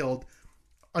you've killed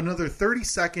another 30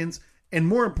 seconds. And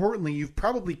more importantly, you've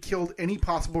probably killed any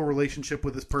possible relationship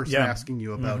with this person asking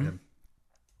you about him.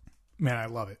 Man, I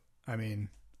love it. I mean,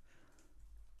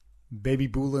 Baby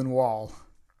Boolin Wall.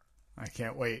 I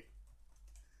can't wait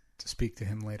to speak to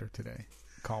him later today.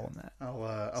 Call him that.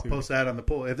 I'll post that on the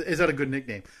poll. Is that a good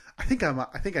nickname? I think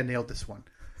I nailed this one.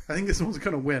 I think this one's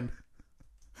going to win.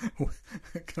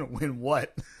 Gonna win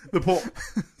what? The poll.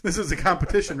 This is a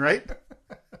competition, right?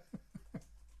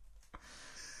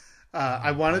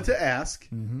 I wanted to ask,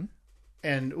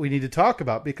 and we need to talk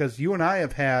about, because you and I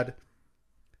have had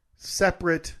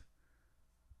separate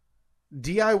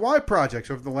DIY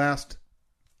projects over the last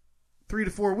 3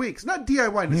 to 4 weeks. Not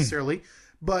DIY necessarily,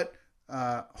 but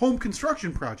home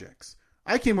construction projects.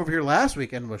 I came over here last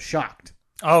week and was shocked.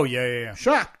 Oh, yeah.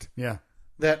 Shocked. Yeah.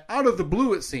 That out of the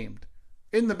blue, it seemed,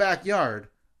 in the backyard,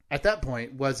 at that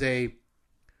point, was a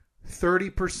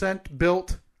 30%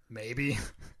 built Maybe.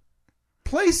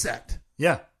 playset.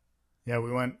 Yeah. Yeah,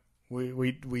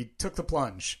 we took the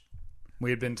plunge.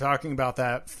 We had been talking about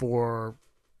that for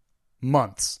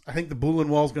months. I think the Boolin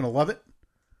Wall's going to love it.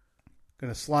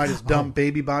 Going to slide his dumb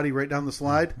baby body right down the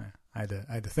slide. I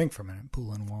had to think for a minute.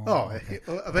 Bulin Wall. Oh, okay.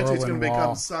 Eventually it's going to Berlin Wall.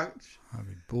 become such. I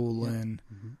mean, Bulin,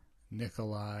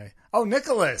 Nikolai. Oh,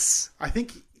 Nicholas. I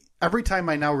think every time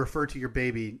I now refer to your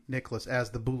baby, Nicholas, as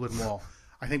the Bulin Wall,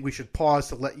 I think we should pause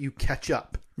to let you catch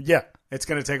up. Yeah, it's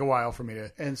going to take a while for me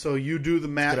to. And so you do the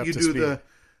Get math. up You to do speed.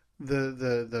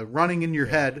 the running in your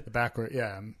head. The backward.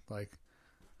 Yeah, I'm like.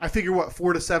 I figure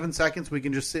 4 to 7 seconds. We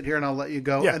can just sit here and I'll let you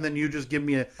go, Yeah. and then you just give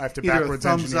me I have to either a backwards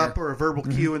thumbs engineer. up or a verbal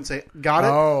cue and say got it.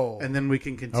 Oh. And then we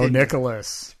can continue. Oh,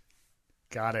 Nicholas.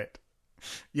 Got it.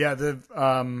 Yeah,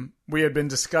 we had been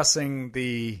discussing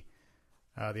the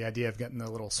idea of getting the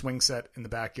little swing set in the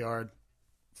backyard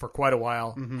for quite a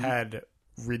while. Had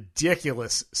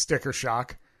ridiculous sticker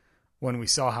shock when we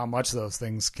saw how much those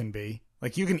things can be.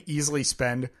 Like you can easily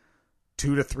spend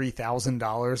 $2,000 to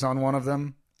 $3,000 on one of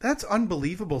them. That's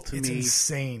unbelievable to It's me.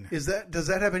 insane. Does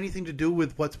that have anything to do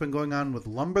with what's been going on with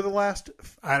lumber the last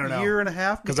I don't know. year and a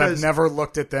half? Because I've never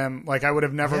looked at them. Like I would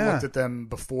have never Yeah. looked at them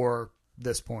before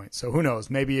this point. So who knows?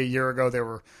 Maybe a year ago they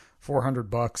were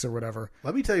 $400 or whatever.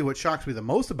 Let me tell you what shocks me the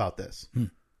most about this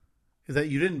is that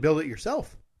you didn't build it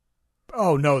yourself.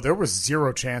 Oh no, there was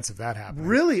zero chance of that happening.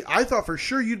 Really? I thought for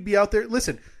sure you'd be out there.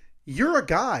 Listen, you're a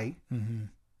guy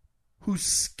who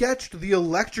sketched the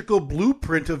electrical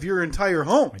blueprint of your entire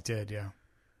home. I did, yeah.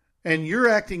 And you're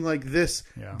acting like this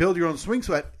Yeah. build your own swing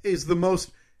set is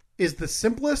the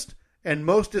simplest and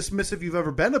most dismissive you've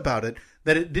ever been about it,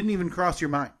 that it didn't even cross your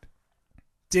mind.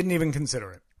 Didn't even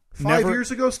consider it. 5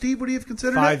 years ago, Steve, would you have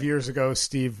considered 5 it? years ago,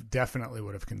 Steve definitely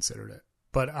would have considered it.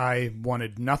 But I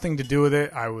wanted nothing to do with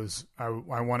it. I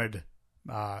wanted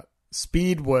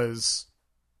speed was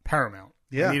paramount.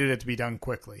 Yeah. I needed it to be done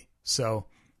quickly. So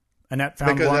Annette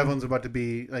found Because one. Evelyn's about to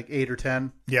be like 8 or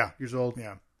 10 Yeah. years old.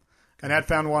 Yeah. Annette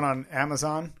found one on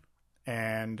Amazon,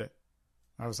 and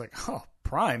I was like, oh,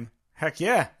 Prime? Heck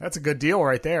yeah, that's a good deal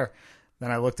right there. Then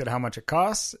I looked at how much it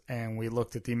costs, and we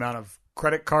looked at the amount of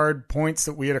credit card points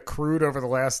that we had accrued over the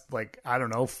last,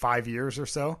 5 years or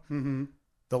so. Mm-hmm.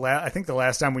 I think the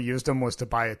last time we used them was to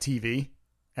buy a TV,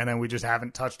 and then we just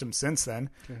haven't touched them since then.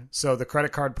 Okay. So the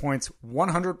credit card points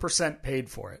 100% paid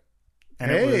for it.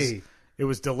 And it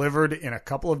was delivered in a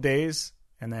couple of days,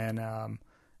 and then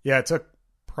it took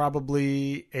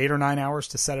probably 8 or 9 hours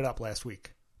to set it up last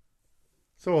week.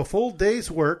 So a full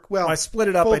day's work. Well, I split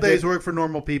it up. Full day's work for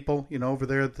normal people, over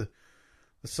there at the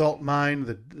salt mine,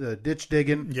 the ditch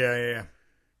digging. Yeah.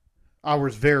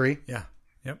 Hours vary. Yeah.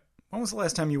 Yep. When was the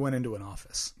last time you went into an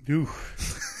office? Ooh.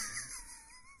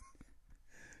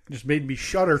 Just made me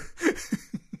shudder.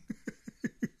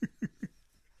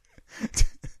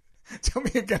 Tell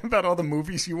me again about all the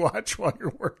movies you watch while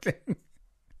you're working.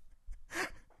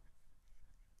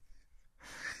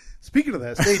 Speaking of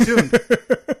that, stay tuned.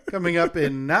 Coming up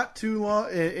in not too long,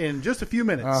 in just a few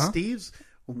minutes, Steve's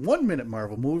 1 minute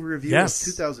Marvel movie review of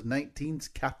 2019's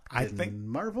Captain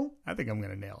Marvel. I think I'm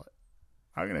going to nail it.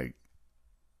 I'm going to,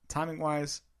 timing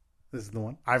wise, this is the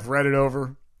one. I've read it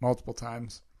over multiple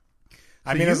times.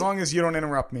 So as long as you don't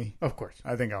interrupt me, of course,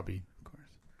 I think I'll be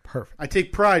perfect. I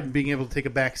take pride in being able to take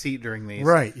a back seat during these.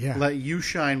 Right, yeah. Let you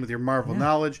shine with your Marvel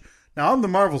knowledge. Now, I'm the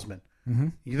Marvelsman. Mm-hmm.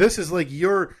 This is like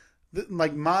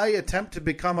my attempt to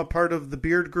become a part of the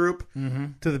Beard group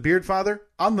to the Beard Father.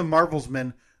 I'm the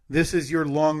Marvelsman. This is your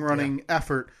long-running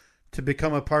effort to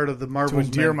become a part of the Marvelsman. To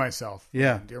endear myself.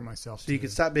 Yeah. Endear myself. So you can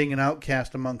stop being an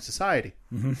outcast among society.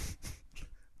 Mm-hmm.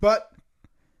 But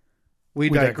we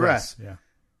digress. Yeah.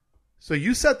 So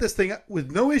you set this thing up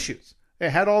with no issues.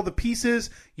 It had all the pieces.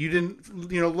 You didn't,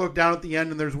 look down at the end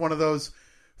and there's one of those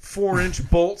 4-inch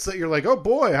bolts that you're like, oh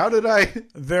boy, how did I?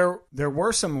 There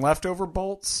were some leftover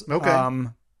bolts. Okay.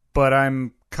 But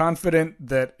I'm confident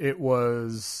that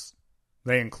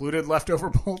they included leftover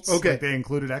bolts. Okay. Like they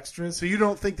included extras. So you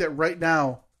don't think that right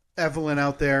now, Evelyn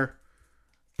out there,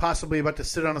 possibly about to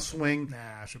sit on a swing,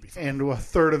 Nah, should be fine. and a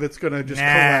third of it's going to just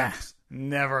collapse?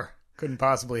 Never. Couldn't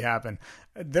possibly happen.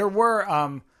 There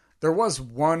was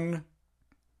one.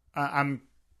 I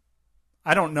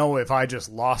don't know if I just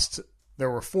lost.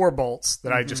 There were 4 bolts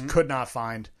that I just could not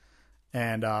find,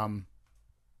 and I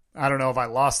don't know if I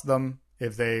lost them,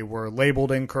 if they were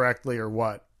labeled incorrectly or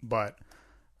what. But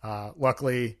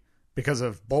luckily, because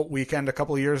of Bolt Weekend a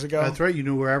couple of years ago, That's right. You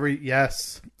knew wherever.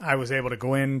 Yes. I was able to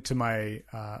go into my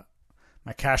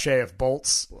my cache of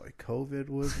bolts. Boy, COVID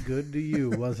was good to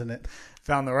you, wasn't it?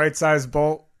 Found the right size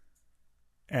bolt,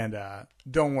 and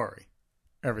don't worry,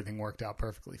 everything worked out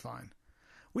perfectly fine.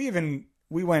 We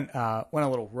went a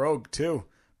little rogue too,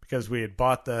 because we had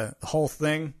bought the whole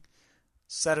thing,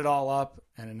 set it all up,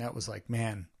 and Annette was like,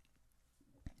 man,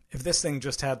 if this thing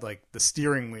just had like the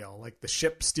steering wheel, like the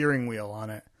ship steering wheel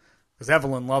on it, Because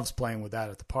Evelyn loves playing with that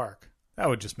at the park. That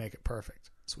would just make it perfect.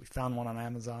 So we found one on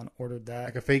Amazon, ordered that.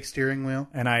 Like a fake steering wheel?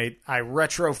 And I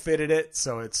retrofitted it,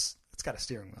 so it's got a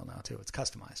steering wheel now, too. It's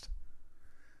customized.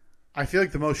 I feel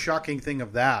like the most shocking thing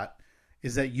of that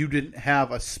is that you didn't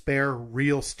have a spare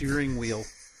real steering wheel.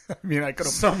 I mean, I could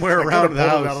have somewhere around the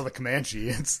house. Out of the Comanche.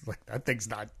 It's like that thing's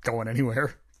not going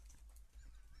anywhere.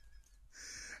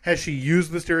 Has she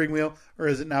used the steering wheel, or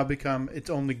has it now become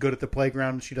it's only good at the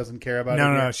playground and she doesn't care about it?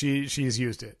 No, she's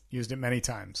used it many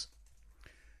times.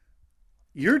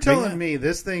 You're telling me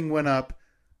this thing went up.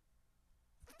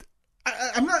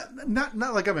 I'm not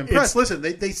like I'm impressed. Listen,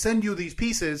 they send you these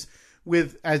pieces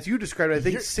with, as you described, I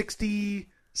think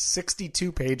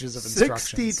 62 pages of instructions.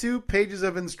 62 pages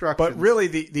of instructions. But really,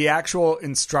 the actual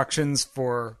instructions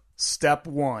for step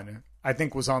 1, I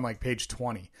think, was on like page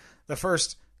 20. The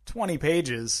first 20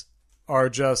 pages are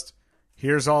just,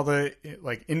 here's all the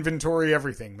like inventory,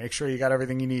 everything. Make sure you got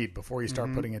everything you need before you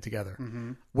start putting it together,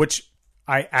 which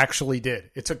I actually did.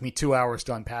 It took me 2 hours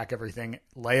to unpack everything,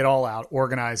 lay it all out,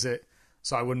 organize it,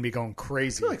 so I wouldn't be going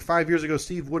crazy. I feel like 5 years ago,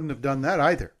 Steve wouldn't have done that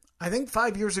either. I think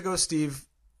 5 years ago, Steve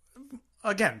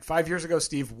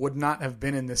would not have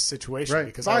been in this situation. Right.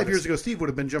 Because 5 years ago, Steve would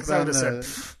have been jumping on the... said,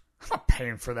 I'm not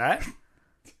paying for that.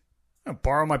 I'm going to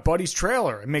borrow my buddy's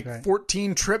trailer and make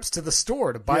 14 trips to the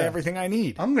store to buy everything I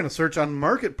need. I'm going to search on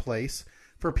Marketplace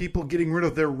for people getting rid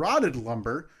of their rotted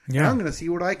lumber. Yeah. And I'm going to see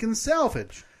what I can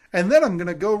salvage. And then I'm going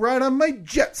to go ride on my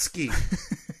jet ski.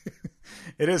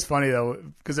 It is funny, though,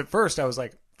 because at first I was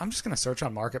like, I'm just going to search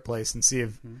on Marketplace and see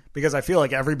if, because I feel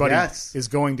like everybody is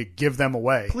going to give them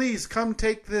away. Please come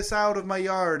take this out of my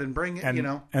yard and bring it,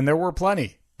 And there were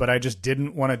plenty, but I just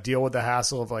didn't want to deal with the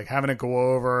hassle of like having to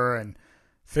go over and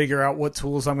figure out what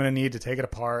tools I'm going to need to take it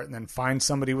apart, and then find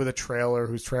somebody with a trailer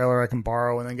whose trailer I can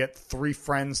borrow, and then get 3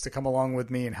 friends to come along with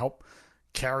me and help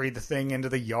carry the thing into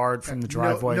the yard from the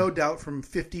driveway. No doubt from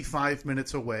 55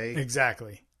 minutes away.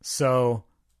 Exactly. So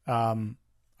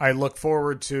I look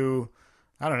forward to,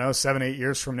 I don't know, 7-8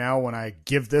 years from now when I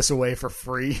give this away for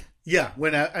free. Yeah,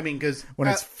 when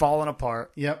it's fallen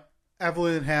apart. Yep.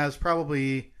 Evelyn has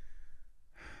probably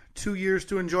 2 years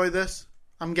to enjoy this,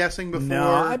 I'm guessing, before.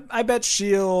 No, I bet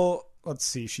she'll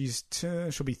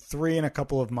be 3 in a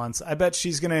couple of months. I bet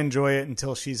she's going to enjoy it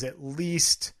until she's at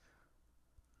least,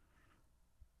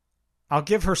 I'll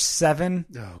give her 7.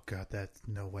 Oh God, that's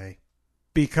no way.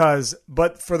 Because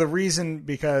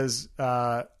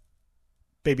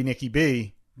baby Nicky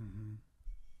B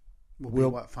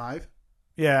will be, 5?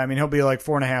 Yeah, I mean, he'll be like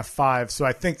 4.5, 5. So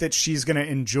I think that she's going to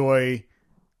enjoy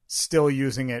still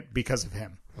using it because of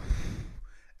him.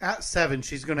 At 7,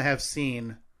 she's going to have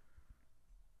seen,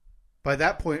 by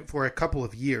that point for a couple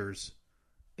of years,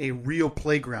 a real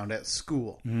playground at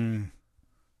school. And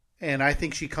I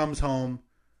think she comes home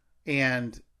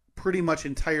and pretty much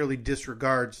entirely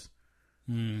disregards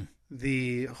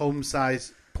the home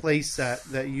size play set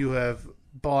that you have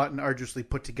bought and arduously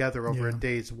put together over a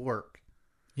day's work.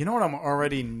 You know what I'm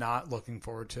already not looking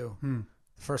forward to? The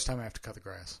first time I have to cut the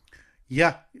grass.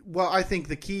 Yeah. Well, I think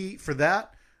the key for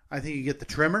that, I think you get the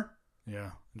trimmer.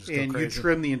 Yeah. And you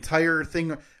trim the entire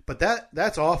thing. But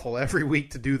that's awful every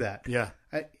week to do that. Yeah.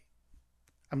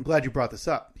 I'm glad you brought this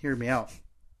up. Hear me out.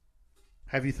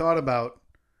 Have you thought about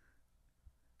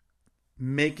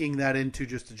making that into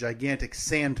just a gigantic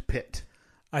sand pit?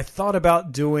 I thought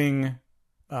about doing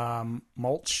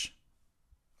mulch.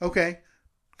 Okay.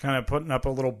 Kind of putting up a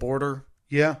little border.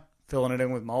 Yeah. Filling it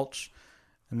in with mulch.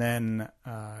 And then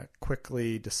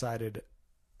quickly decided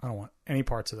I don't want any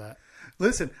parts of that.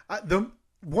 Listen, the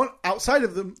one outside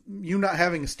of you not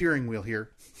having a steering wheel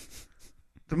here,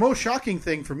 the most shocking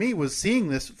thing for me was seeing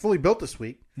this fully built this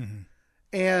week.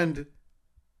 And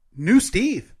new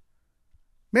Steve.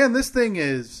 Man, this thing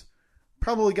is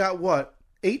probably got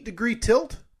 8-degree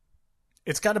tilt?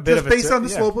 It's got a bit of a based on the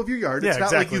slope of your yard. It's not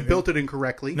exactly. like you built it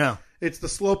incorrectly. No. It's the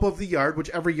slope of the yard, which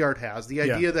every yard has. The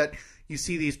idea that you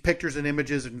see these pictures and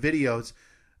images and videos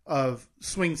of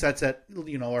swing sets that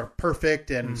are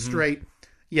perfect and straight.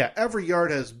 Yeah, every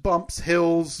yard has bumps,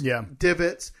 hills,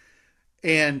 divots,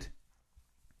 and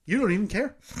you don't even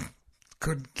care.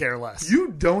 Couldn't care less. You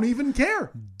don't even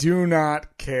care. Do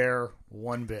not care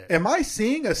one bit. Am I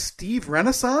seeing a Steve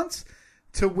renaissance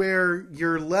to where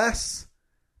you're less...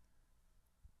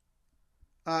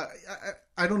 I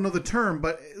don't know the term,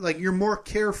 but like you're more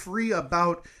carefree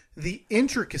about the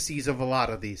intricacies of a lot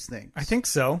of these things? I think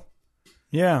so.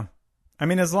 Yeah. I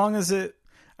mean, as long as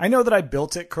I know that I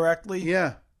built it correctly.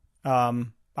 Yeah.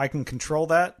 I can control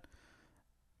that.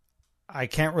 I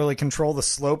can't really control the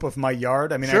slope of my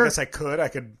yard. I mean, sure. I guess I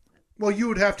could. Well, you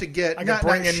would have to get, not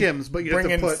shims, but you'd have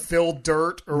to put filled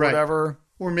dirt or whatever.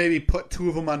 Or maybe put two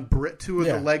of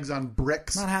the legs on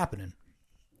bricks. Not happening.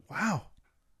 Wow.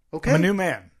 Okay. I'm a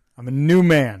new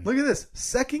man. Look at this.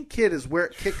 Second kid is where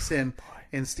it kicks in.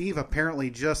 And Steve apparently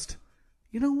just,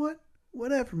 you know what?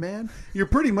 Whatever, man. You're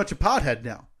pretty much a pothead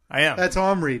now. I am. That's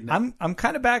how I'm reading it. I'm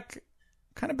kind of back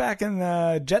in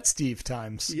the Jet Steve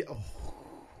times. Yeah. Oh.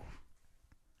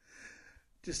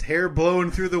 Just hair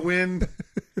blowing through the wind.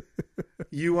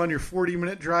 You on your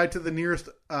 40-minute drive to the nearest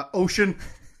ocean.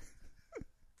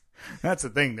 That's the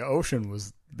thing. The ocean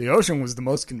was the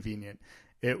most convenient.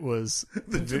 It was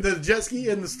the jet ski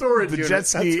and the storage unit. The jet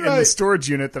ski and the storage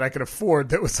unit that I could afford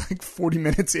that was like 40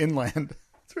 minutes inland.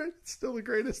 That's right. It's still the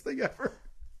greatest thing ever.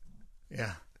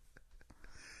 Yeah.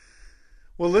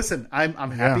 Well, listen, I'm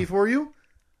happy for you.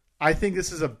 I think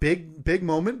this is a big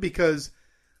moment because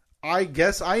I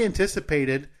guess I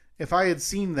anticipated if I had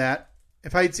seen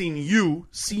you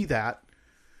see that,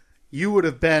 you would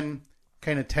have been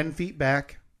kind of 10 feet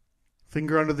back,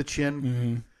 finger under the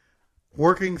chin,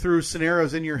 working through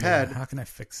scenarios in your head. How can I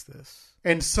fix this?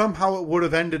 And somehow it would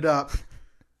have ended up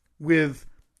with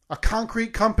a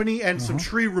concrete company and some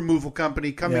tree removal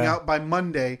company coming out by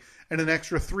Monday and an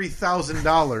extra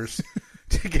 $3,000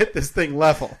 to get this thing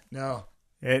level. No.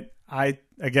 I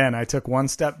took one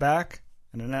step back.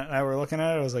 And Annette and I were looking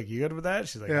at it. I was like, you good with that?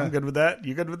 She's like, I'm good with that.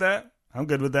 You good with that? I'm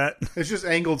good with that. It's just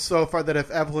angled so far that if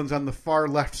Evelyn's on the far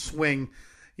left swing,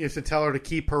 you have to tell her to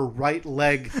keep her right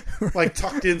leg like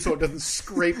tucked in so it doesn't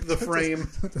scrape the frame.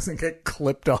 It doesn't get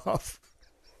clipped off.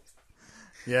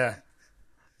 Yeah.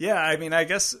 Yeah, I mean, I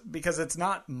guess because it's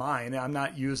not mine, I'm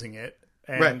not using it.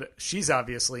 And she's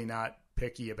obviously not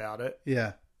picky about it.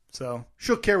 Yeah. So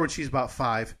she'll care when she's about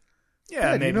 5.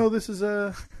 Yeah, maybe. You know this is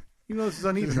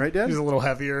uneven, right, Dad? She's a little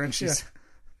heavier, and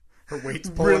her weight's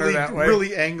pulling her that way.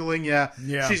 Really angling, yeah.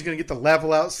 She's going to get the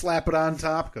level out, slap it on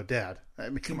top. Go, Dad. I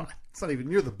mean, come on. It's not even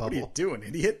near the bubble. What are you doing,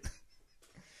 idiot?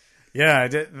 Yeah,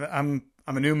 I'm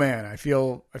a new man. I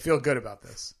feel good about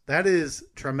this. That is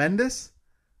tremendous.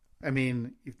 I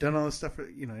mean, you've done all this stuff.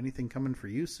 Anything coming for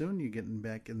you soon? You getting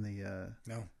back in the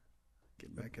no?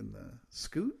 Getting back in the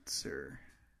scoots or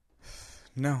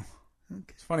no? Okay.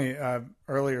 It's funny.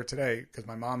 Earlier today, because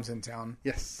my mom's in town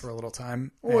for a little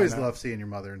time. Always love seeing your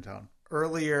mother in town.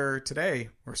 Earlier today,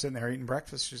 we're sitting there eating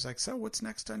breakfast. She's like, so what's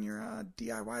next on your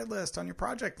DIY list, on your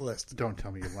project list? Don't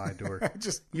tell me you lied to her.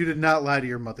 You did not lie to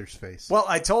your mother's face. Well,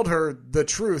 I told her the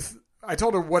truth. I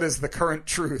told her what is the current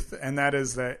truth, and that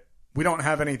is that we don't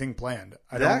have anything planned.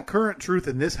 Current truth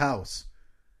in this house.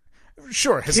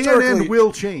 Sure. Can and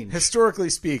will change. Historically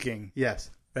speaking.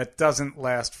 Yes. That doesn't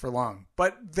last for long.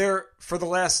 But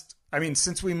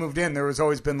since we moved in, there has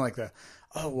always been like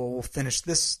we'll finish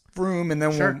this room and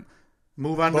then we'll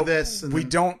move on to this. And we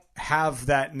don't have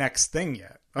that next thing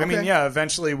yet. Okay. I mean,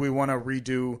 eventually we want to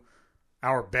redo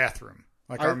our bathroom,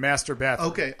 our master bathroom.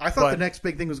 Okay. I thought the next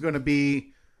big thing was going to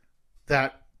be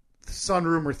that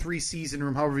sunroom or 3-season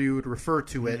room, however you would refer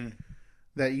to it,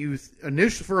 that you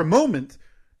initially, for a moment,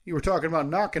 you were talking about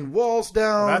knocking walls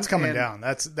down. Well, that's coming down.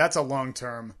 That's a long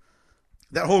term.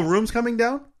 That whole room's coming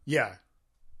down? Yeah.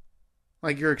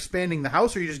 Like you're expanding the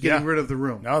house, or you're just getting rid of the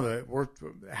room? No, the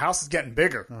house is getting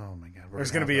bigger. Oh my God!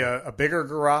 There's going to be a bigger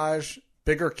garage,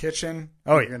 bigger kitchen.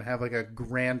 You're going to have like a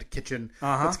grand kitchen.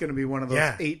 It's going to be one of those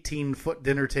 18-foot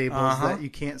dinner tables that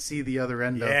you can't see the other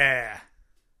end of. Yeah.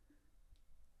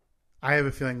 I have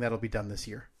a feeling that'll be done this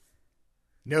year.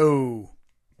 No.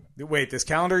 Wait, this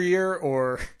calendar year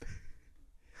or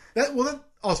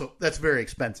that's very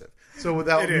expensive. So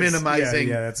without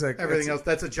minimizing everything else,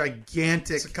 that's a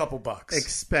gigantic. It's a couple bucks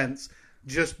expense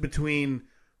just between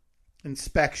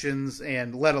inspections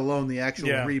and let alone the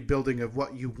actual rebuilding of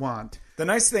what you want. The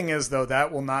nice thing is though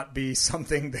that will not be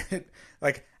something that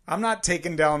I'm not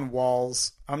taking down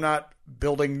walls. I'm not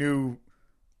building new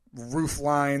roof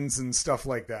lines and stuff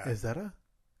like that. Is that a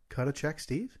cut a check,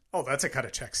 Steve? Oh, that's a cut a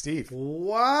check, Steve.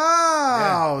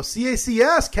 Wow. Yeah.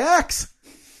 CACS, CACs.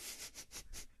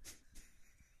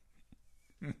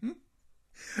 I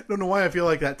don't know why I feel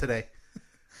like that today.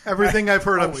 Everything I've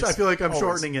heard, I feel like I'm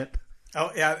shortening it.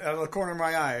 Oh, yeah. Out of the corner of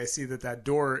my eye, I see that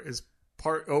door is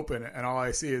part open, and all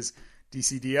I see is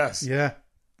DCDS. Yeah.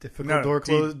 Difficult door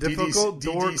closing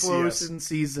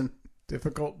season.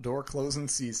 Difficult door closing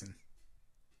season.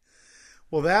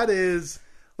 Well, that is...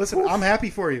 Listen, I'm happy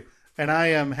for you. And I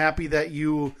am happy that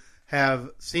you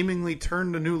have seemingly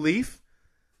turned a new leaf,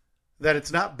 that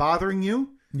it's not bothering you.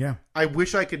 Yeah. I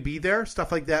wish I could be there.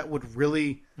 Stuff like that would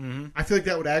really... I feel like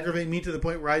that would aggravate me to the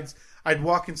point where I'd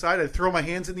walk inside, I'd throw my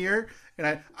hands in the air,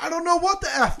 and I don't know what the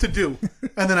F to do.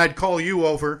 And then I'd call you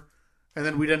over, and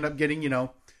then we'd end up getting,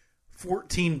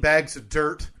 14 bags of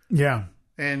dirt. Yeah.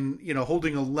 and,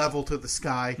 holding a level to the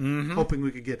sky, hoping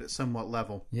we could get it somewhat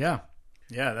level. Yeah.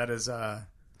 Yeah,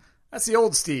 that's the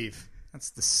old Steve.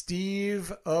 That's the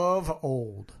Steve of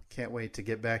old. Can't wait to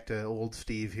get back to old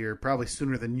Steve here, probably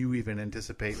sooner than you even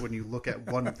anticipate. When you look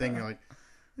at one thing, you're like,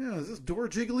 yeah, is this door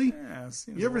jiggly? Yeah,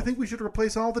 you ever think we should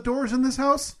replace all the doors in this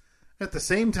house at the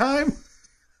same time?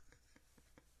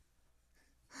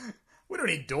 We don't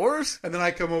need doors. And then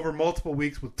I come over multiple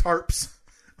weeks with tarps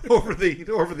over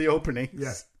the openings.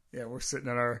 Yes. Yeah, we're sitting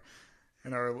in our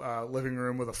living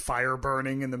room with a fire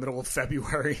burning in the middle of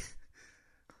February.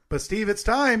 But Steve, it's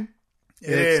time.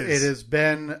 It has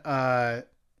been.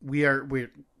 We are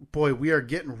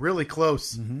getting really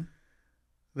close. Mm-hmm.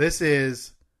 This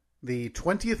is the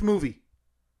 20th movie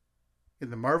in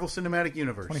the Marvel Cinematic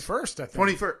Universe. 21st, I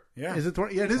think. 21st. Yeah. Is it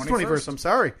 20? Yeah, it is 21st. I'm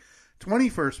sorry.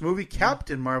 21st movie,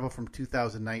 Captain Marvel from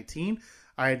 2019.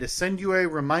 I had to send you a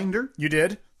reminder. You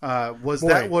did? Was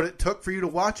that what it took for you to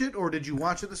watch it, or did you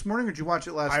watch it this morning, or did you watch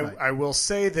it last night? I will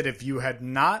say that if you had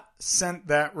not sent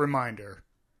that reminder,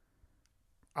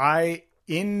 I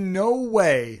in no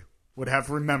way would have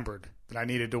remembered that I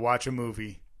needed to watch a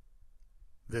movie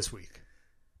this week.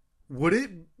 Would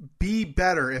it be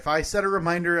better if I set a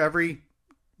reminder every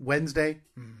Wednesday?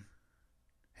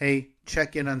 Hey,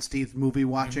 check in on Steve's movie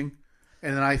watching,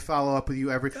 and then I follow up with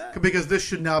you because this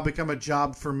should now become a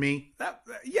job for me.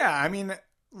 Yeah, I mean,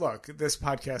 look, this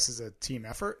podcast is a team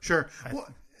effort. Sure. Well,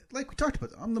 like we talked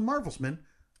about, I'm the Marvelsman.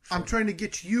 Sure. I'm trying to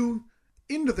get you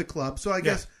into the club, so I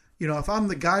guess, if I'm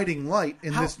the guiding light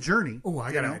in this journey. Oh,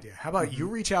 I got an idea. How about you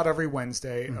reach out every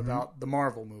Wednesday about the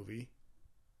Marvel movie?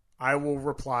 I will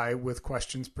reply with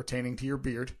questions pertaining to your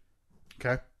beard.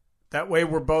 Okay. That way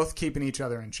we're both keeping each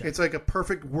other in check. It's like a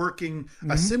perfect working,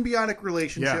 a symbiotic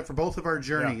relationship for both of our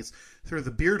journeys through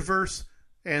the Beardverse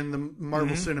and the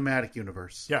Marvel Cinematic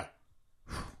Universe. Yeah.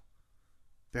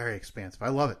 Very expansive. I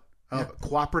love it.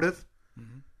 Cooperative.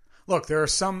 Mm-hmm. Look, there are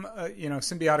some,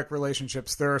 symbiotic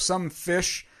relationships. There are some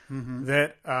fish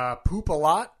that poop a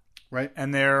lot. Right.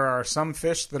 And there are some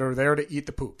fish that are there to eat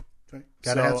the poop. Right.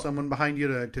 Got to have someone behind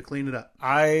you to clean it up.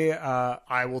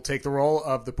 I will take the role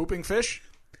of the pooping fish.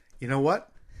 You know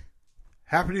what?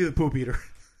 Happy to be the poop eater.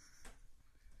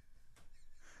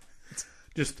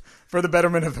 Just for the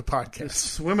betterment of the podcast.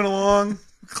 Just swimming along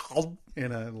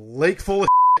in a lake full of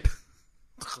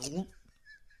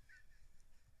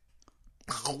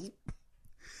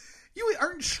You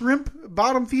aren't shrimp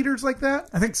bottom feeders like that?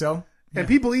 I think so. And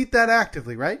people eat that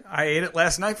actively, right? I ate it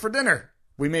last night for dinner.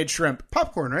 We made shrimp.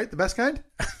 Popcorn, right? The best kind?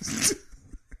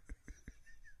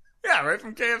 Yeah, right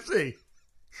from KFC.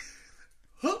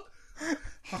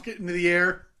 Huck it into the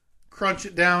air. Crunch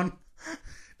it down.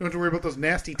 Don't have to worry about those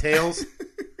nasty tails.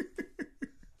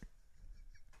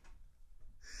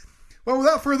 Well,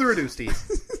 without further ado, Steve,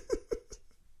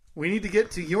 we need to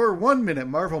get to your 1-minute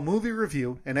Marvel movie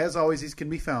review. And as always, these can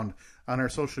be found on our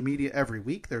social media every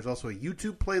week. There's also a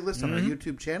YouTube playlist on our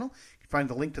YouTube channel. You can find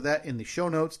the link to that in the show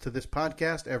notes to this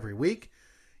podcast every week.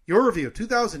 Your review,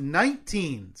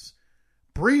 2019's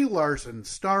Brie Larson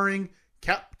starring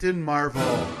Captain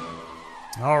Marvel.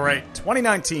 All right,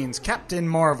 2019's Captain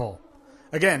Marvel.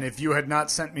 Again, if you had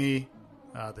not sent me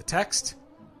the text,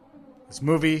 this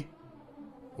movie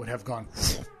would have gone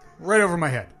right over my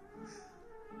head.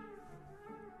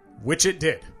 Which it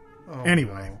did. Oh,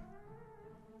 anyway.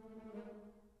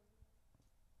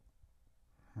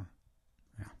 No.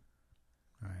 Yeah.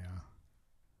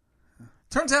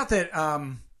 Turns out that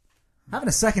having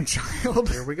a second child...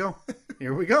 Here we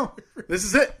go. This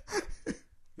is it.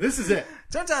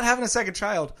 Turns out having a second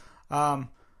child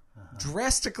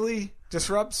drastically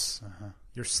disrupts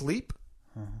your sleep.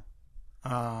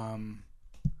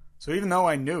 So even though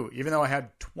I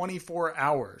had 24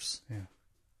 hours,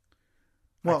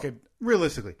 well,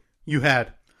 realistically, you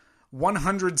had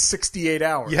 168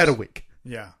 hours. You had a week.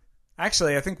 Yeah.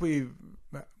 Actually, I think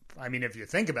if you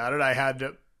think about it, I had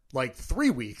like 3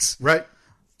 weeks. Right.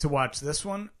 To watch this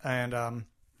one. And I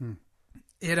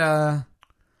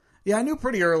knew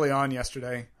pretty early on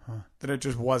yesterday that it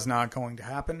just was not going to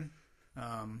happen.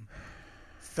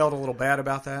 Felt a little bad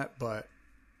about that, but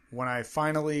when I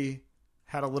finally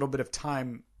had a little bit of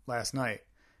time last night,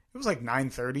 it was like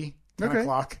 9:30, 10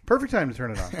 o'clock. Perfect time to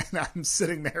turn it on. And I'm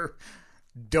sitting there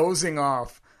dozing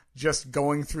off, just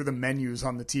going through the menus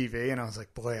on the TV, and I was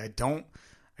like, boy, I don't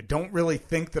really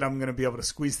think that I'm going to be able to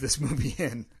squeeze this movie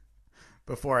in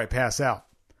before I pass out.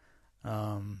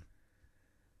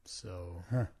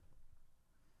 Sorry,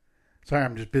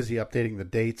 I'm just busy updating the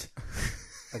dates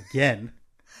again.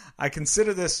 I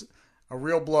consider this a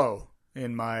real blow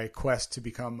in my quest to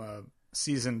become a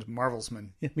seasoned Marvelsman.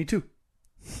 Yeah, me too.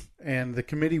 And the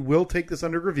committee will take this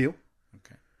under review.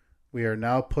 Okay. We are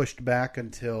now pushed back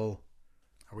until...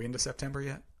 Are we into September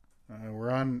yet?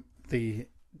 We're on the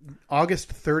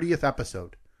August 30th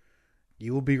episode.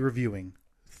 You will be reviewing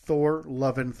Thor: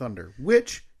 Love and Thunder,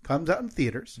 which comes out in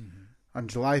theaters on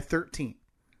July 13th.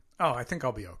 Oh, I think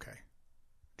I'll be okay.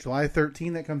 July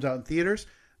 13th, that comes out in theaters.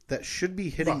 That should be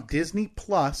hitting Disney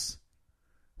Plus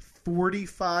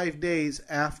 45 days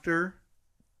after.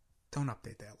 Don't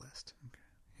update that list. Okay.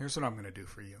 Here's what I'm going to do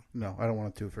for you. No, I don't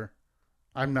want a twofer.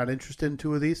 I'm not interested in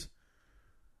two of these.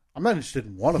 I'm not interested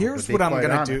in one of them. Here's what I'm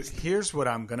going to do. Here's what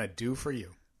I'm going to do for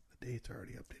you. The date's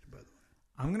already updated, by the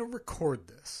way. I'm going to record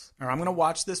this, or I'm going to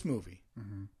watch this movie.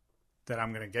 That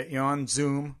I'm going to get you on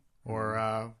Zoom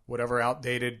or whatever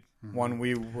outdated one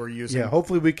we were using. Yeah,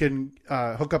 hopefully we can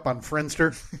hook up on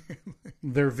Friendster,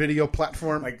 their video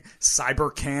platform. Like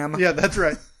Cybercam. Yeah, that's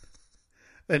right.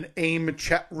 An AIM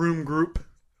chat room group.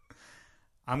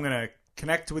 I'm going to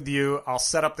connect with you. I'll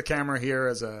set up the camera here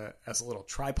as a little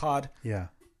tripod. Yeah.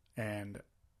 And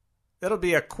it'll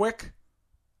be a quick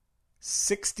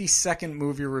 60-second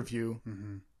movie review.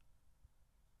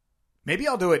 Maybe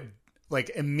I'll do it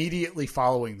like immediately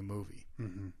following the movie.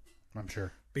 I'm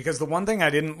sure. Because the one thing I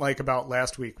didn't like about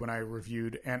last week when I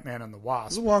reviewed Ant-Man and the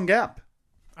Wasp... It was a long gap.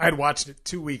 I had watched it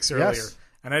 2 weeks earlier,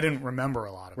 and I didn't remember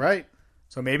a lot of it. Right.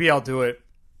 So maybe I'll do it...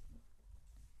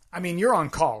 I mean, you're on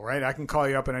call, right? I can call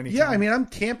you up at any time. Yeah, I mean, I'm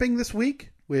camping this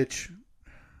week, which...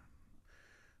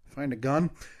 Find a gun.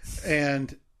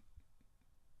 And...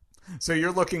 So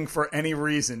you're looking for any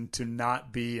reason to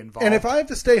not be involved. And if I have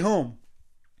to stay home...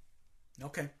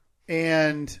 Okay.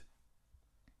 And...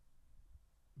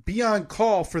 be on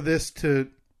call for this to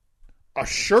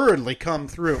assuredly come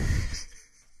through.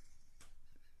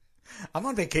 I'm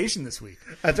on vacation this week.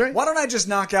 That's right. Why don't I just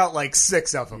knock out like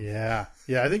 6 of them? Yeah.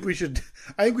 I think we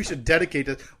should dedicate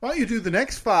this. Why don't you do the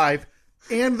next 5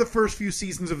 and the first few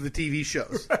seasons of the TV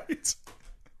shows? Right.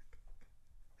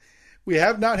 We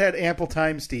have not had ample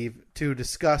time, Steve, to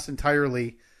discuss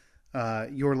entirely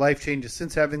your life changes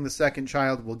since having the second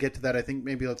child. We'll get to that. I think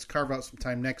maybe let's carve out some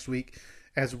time next week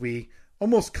as we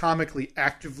almost comically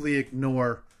actively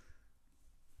ignore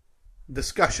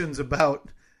discussions about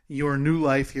your new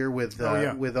life here with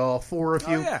all 4 of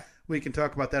you. Oh, yeah. We can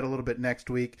talk about that a little bit next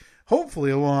week,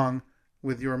 hopefully along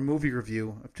with your movie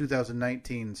review of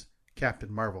 2019's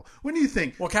Captain Marvel. When do you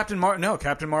think? Well, Captain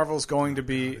Marvel's going to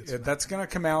be... that's going to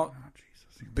come out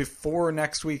before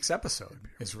next week's episode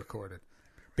is recorded.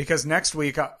 Because next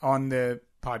week on the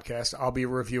podcast, I'll be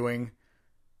reviewing...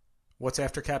 What's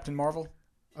after Captain Marvel?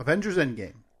 Avengers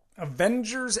Endgame.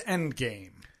 Avengers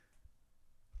Endgame.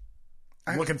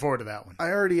 I'm looking forward to that one. I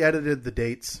already edited the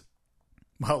dates.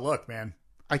 Well, look, man.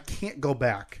 I can't go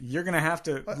back. You're going to have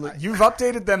to... You've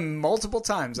updated them multiple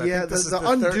times. I think this is the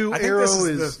undo third, arrow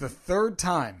is the third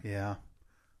time. Yeah.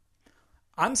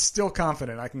 I'm still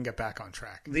confident I can get back on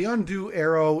track. The undo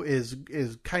arrow is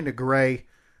kind of gray,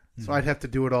 so I'd have to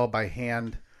do it all by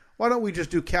hand. Why don't we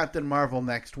just do Captain Marvel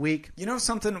next week? You know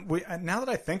something? Now that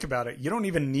I think about it, you don't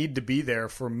even need to be there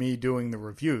for me doing the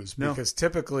reviews because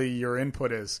typically your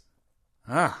input is,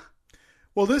 Well,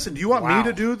 listen, do you want me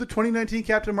to do the 2019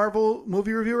 Captain Marvel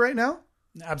movie review right now?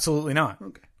 Absolutely not.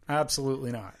 Okay.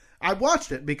 Absolutely not. I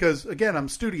watched it because, again, I'm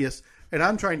studious and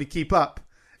I'm trying to keep up.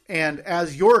 And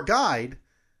as your guide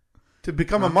to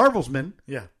become a Marvelsman,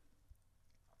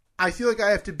 I feel like I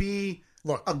have to be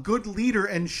a good leader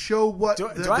and show what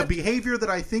the behavior that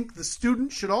I think the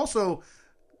student should also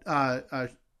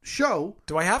show.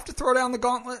 Do I have to throw down the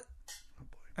gauntlet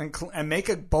and make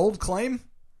a bold claim?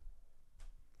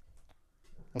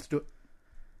 Let's do it.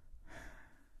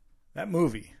 That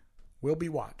movie will be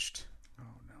watched. Oh,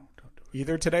 no. Don't do it.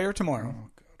 Either today or tomorrow. Oh,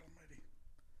 God almighty.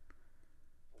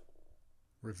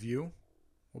 Review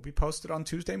will be posted on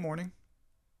Tuesday morning.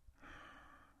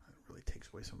 That really takes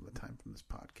away some of the time from this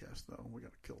podcast, though. We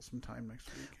got to kill some time next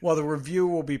week. Well, the review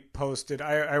will be posted.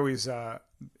 I always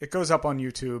it goes up on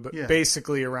YouTube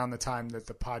basically around the time that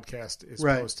the podcast is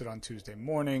posted on Tuesday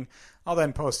morning. I'll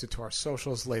then post it to our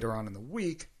socials later on in the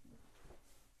week.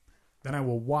 Then I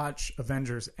will watch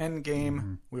Avengers Endgame.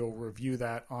 Mm-hmm. We'll review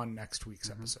that on next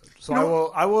week's episode.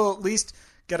 So I will at least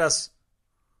get us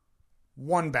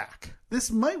one back. This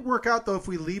might work out, though, if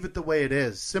we leave it the way it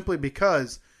is, simply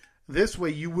because this way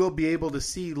you will be able to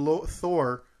see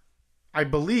Thor, I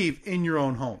believe, in your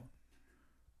own home.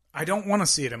 I don't want to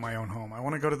see it in my own home. I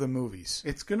want to go to the movies.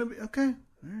 It's going to be... Okay.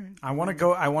 All right. I want to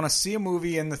go... I want to see a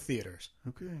movie in the theaters.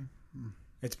 Okay.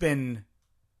 It's been...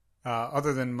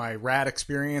 other than my rad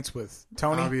experience with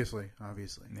Tony, obviously,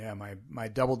 yeah, my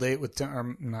double date with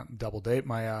not double date,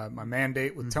 my man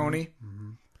date with Tony. Mm-hmm.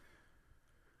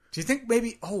 Do you think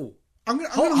maybe? Oh, I'm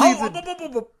gonna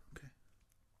leave.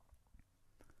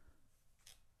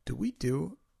 Do we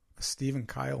do a Steve and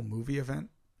Kyle movie event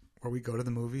where we go to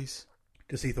the movies?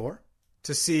 To see Thor?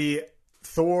 To see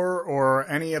Thor or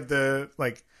any of the,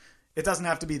 like, it doesn't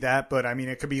have to be that, but I mean,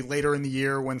 it could be later in the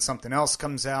year when something else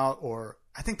comes out, or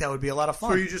I think that would be a lot of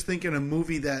fun. So are you just thinking a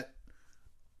movie that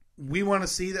we want to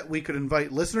see that we could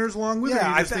invite listeners along with? Yeah, or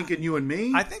are you just thinking you and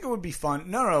me? I think it would be fun.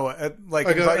 No, like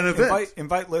an event.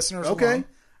 Invite listeners Okay.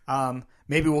 along.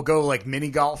 Maybe we'll go like mini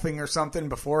golfing or something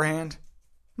beforehand.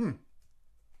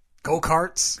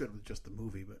 Go-karts. Good with just the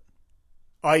movie, but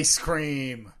Ice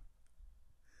cream.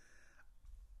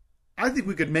 I think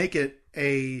we could make it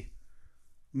a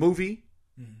movie.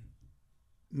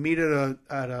 Meet at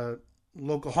a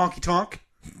local honky tonk.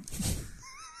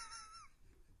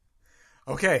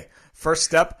 Okay, first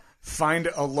step, find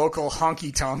a local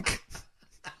honky tonk.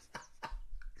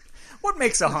 What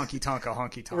makes a honky tonk a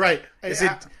honky tonk? Right. Is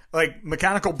it like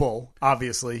Mechanical Bull,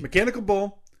 obviously, Mechanical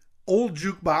Bull, old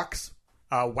jukebox,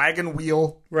 wagon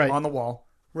wheel Right. on the wall?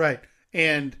 right?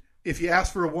 And if you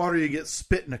ask for a water, you get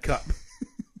spit in a cup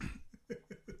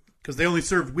because they only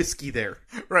serve whiskey there.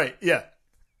 Right, yeah.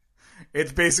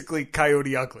 It's basically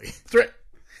Coyote Ugly. That's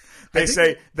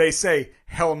right. They say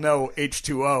hell no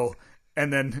H2O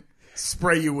and then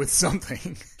spray you with something.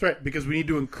 That's right, because we need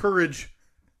to encourage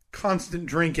constant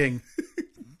drinking.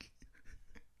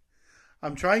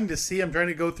 I'm trying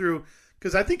to go through,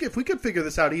 because I think if we could figure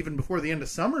this out even before the end of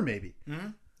summer, maybe.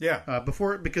 Yeah.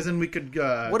 Because then we could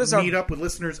meet up with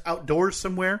listeners outdoors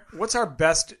somewhere. What's our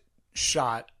best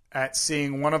shot at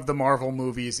seeing one of the Marvel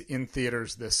movies in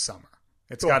theaters this summer?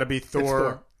 It's got to be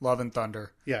Thor, Love and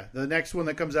Thunder. Yeah, the next one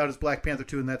that comes out is Black Panther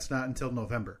 2, and that's not until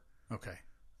November. Okay.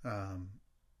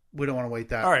 We don't want to wait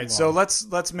that All right, long. so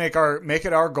let's make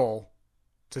it our goal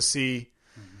to see.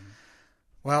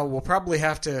 Well, we'll probably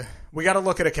have to. We got to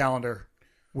look at a calendar.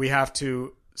 We have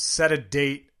to set a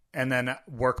date and then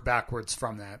work backwards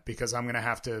from that, because I'm going to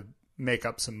have to make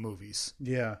up some movies.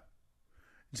 Yeah.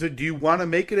 So do you want to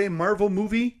make it a Marvel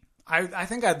movie? I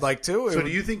think I'd like to. So do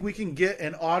you think we can get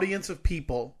an audience of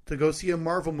people to go see a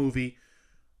Marvel movie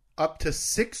up to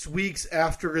 6 weeks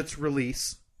after its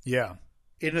release Yeah,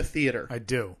 in a theater? I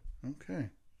do. Okay.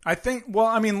 I think. Well,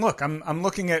 I mean, look, I'm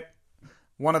looking at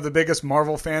one of the biggest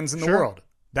Marvel fans in the Sure. world.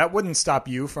 That wouldn't stop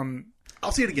you from.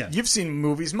 I'll see it again. You've seen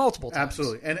movies multiple times.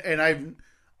 Absolutely. And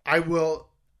I will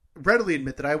readily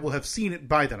admit that I will have seen it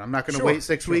by then. I'm not going to Sure, wait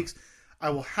 6 sure. weeks. I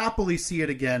will happily see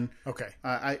it again. Okay.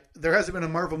 There hasn't been a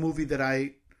Marvel movie that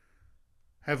I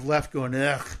have left going,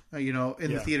 ugh, in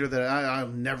the theater that I'll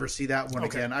never see that one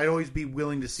Okay. again. I'd always be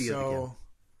willing to see it again.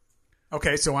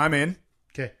 Okay, so I'm in.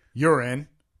 Okay. You're in.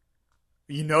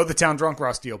 You know the Town Drunk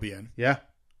Rusty will be in. Yeah.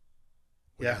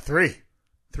 We Yeah. got three.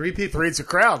 3 people. Three's a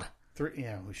crowd.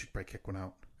 Yeah, we should probably kick one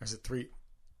out. Or is it three?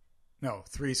 No,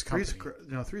 Three's Company.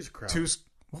 Three's a crowd. Two's.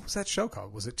 What was that show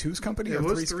called? Was it Two's Company It or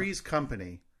was Three's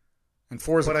Company. And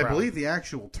Four's a But crowd? I believe the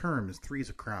actual term is Three's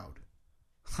a crowd.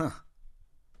 Huh.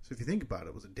 So if you think about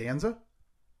it, was it Danza?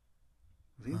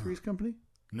 Was he in Three's Company?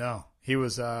 No, he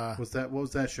was. What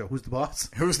was that show? Who's the boss?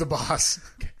 Who's the boss?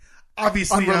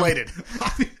 Obviously Unrelated.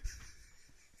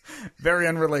 Very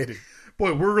unrelated.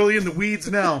 Boy, we're really in the weeds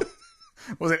now.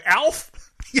 Was it Alf?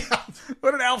 Yeah.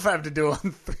 What did Alf have to do on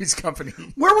Three's Company?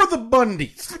 Where were the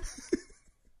Bundys?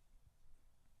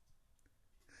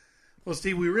 Well,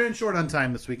 Steve, we ran short on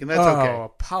time this week, and that's okay.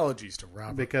 Apologies to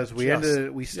Robert. Because we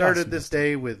Just started this missed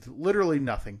day with literally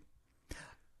nothing.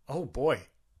 Oh boy,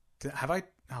 have I?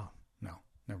 Oh no,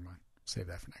 never mind. Save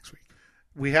that for next week.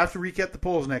 We have to recap the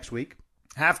polls next week.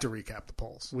 Have to recap the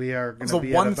polls. We are going That's to the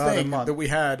be one at about a thing month. that we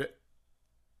had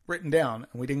written down,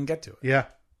 and we didn't get to it. Yeah.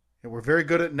 We're very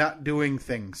good at not doing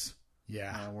things.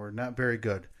 Yeah, We're not very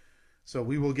good. So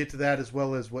we will get to that, as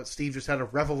well as what Steve just had a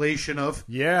revelation of.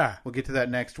 yeah. We'll get to that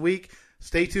next week.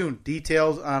 Stay tuned.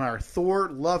 Details on our Thor,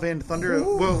 Love, and Thunder.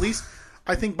 Ooh. Well, at least,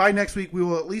 I think by next week, we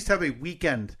will at least have a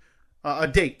weekend, a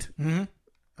date. Mm-hmm.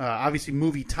 Obviously,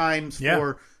 movie times Yeah.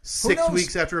 for 6 knows?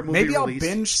 weeks after a movie Maybe release. I'll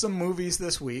binge some movies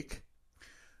this week.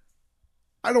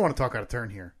 I don't want to talk out of turn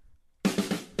here.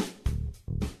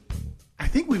 I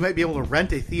think we might be able to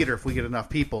rent a theater if we get enough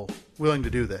people willing to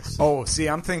do this. Oh, see,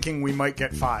 I'm thinking we might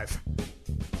get 5.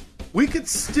 We could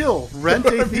still rent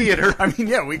a theater. I mean,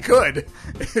 yeah, we could.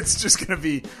 It's just going to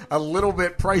be a little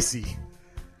bit pricey.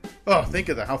 Oh, think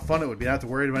of that. How fun it would be not to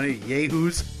worry about any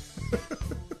yahoos.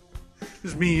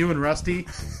 Just me, you, and Rusty.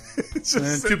 It's And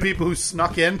just then 2 people who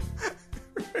snuck in.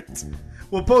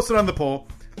 We'll post it on the poll.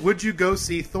 Would you go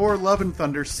see Thor, Love, and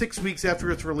Thunder 6 weeks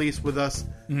after its release with us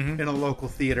in a local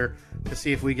theater to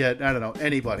see if we get, I don't know,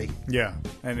 anybody? Yeah,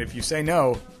 and if you say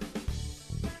no,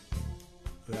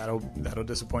 that'll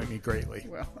disappoint me greatly.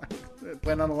 Well, I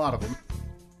plan on a lot of them.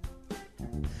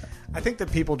 I think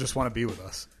that people just want to be with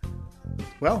us.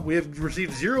 Well, we have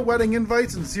received 0 wedding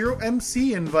invites and 0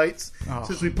 MC invites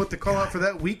since we put the call out for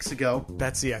that weeks ago.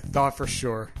 Betsy, I thought for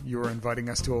sure you were inviting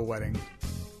us to a wedding.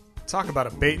 Talk about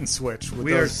a bait and switch. With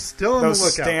We are still on the those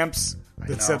lookout. stamps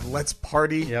that said "Let's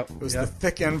party." Yep, It was yep. the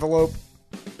thick envelope.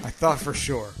 I thought for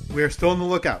sure. We are still on the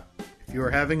lookout. If you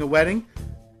are having a wedding,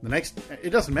 it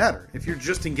doesn't matter. If you're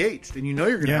just engaged and you know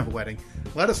you're going to have a wedding,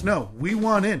 let us know. We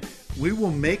want in. We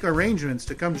will make arrangements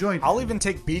to come join. I'll even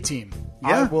take B team.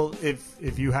 Yeah. I will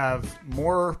if you have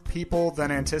more people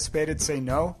than anticipated say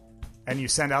no, and you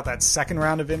send out that second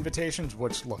round of invitations,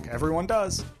 which look, everyone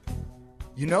does.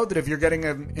 You know that if you're getting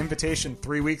an invitation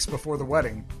 3 weeks before the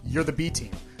wedding, you're the B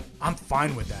team. I'm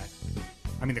fine with that.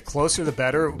 I mean, the closer the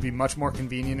better. It would be much more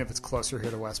convenient if it's closer here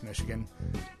to West Michigan.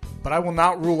 But I will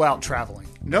not rule out traveling.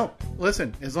 No,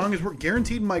 listen, as long as we're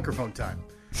guaranteed microphone time.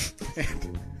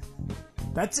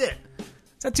 That's it.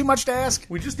 Is that too much to ask?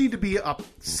 We just need to be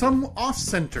some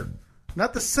off-center.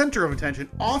 Not the center of attention,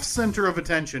 off-center of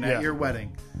attention at your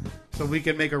wedding. So we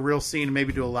can make a real scene and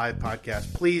maybe do a live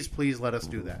podcast. Please, please let us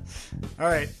do that. All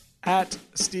right. At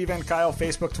Steve and Kyle,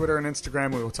 Facebook, Twitter, and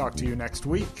Instagram. We will talk to you next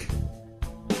week.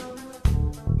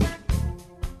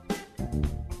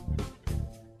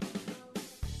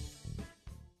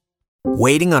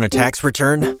 Waiting on a tax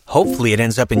return? Hopefully it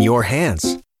ends up in your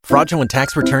hands. Fraudulent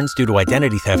tax returns due to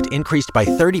identity theft increased by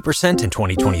 30% in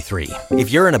 2023.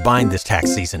 If you're in a bind this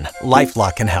tax season,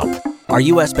 LifeLock can help. Our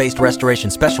U.S.-based restoration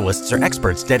specialists are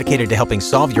experts dedicated to helping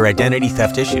solve your identity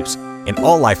theft issues. And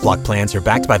all LifeLock plans are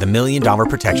backed by the $1 Million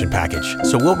Protection Package.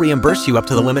 So we'll reimburse you up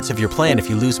to the limits of your plan if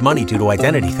you lose money due to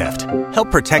identity theft.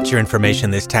 Help protect your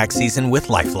information this tax season with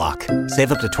LifeLock.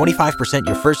 Save up to 25%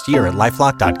 your first year at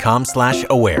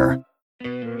LifeLock.com/aware.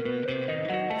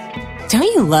 Don't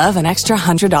you love an extra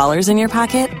 $100 in your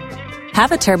pocket?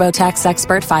 Have a TurboTax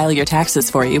expert file your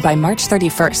taxes for you by March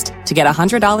 31st to get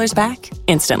 $100 back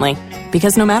instantly.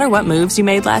 Because no matter what moves you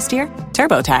made last year,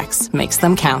 TurboTax makes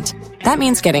them count. That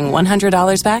means getting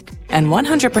 $100 back and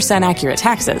 100% accurate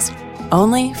taxes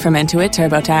only from Intuit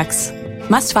TurboTax.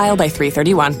 Must file by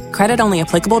 3/31. Credit only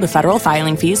applicable to federal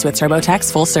filing fees with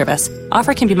TurboTax full service.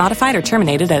 Offer can be modified or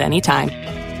terminated at any time.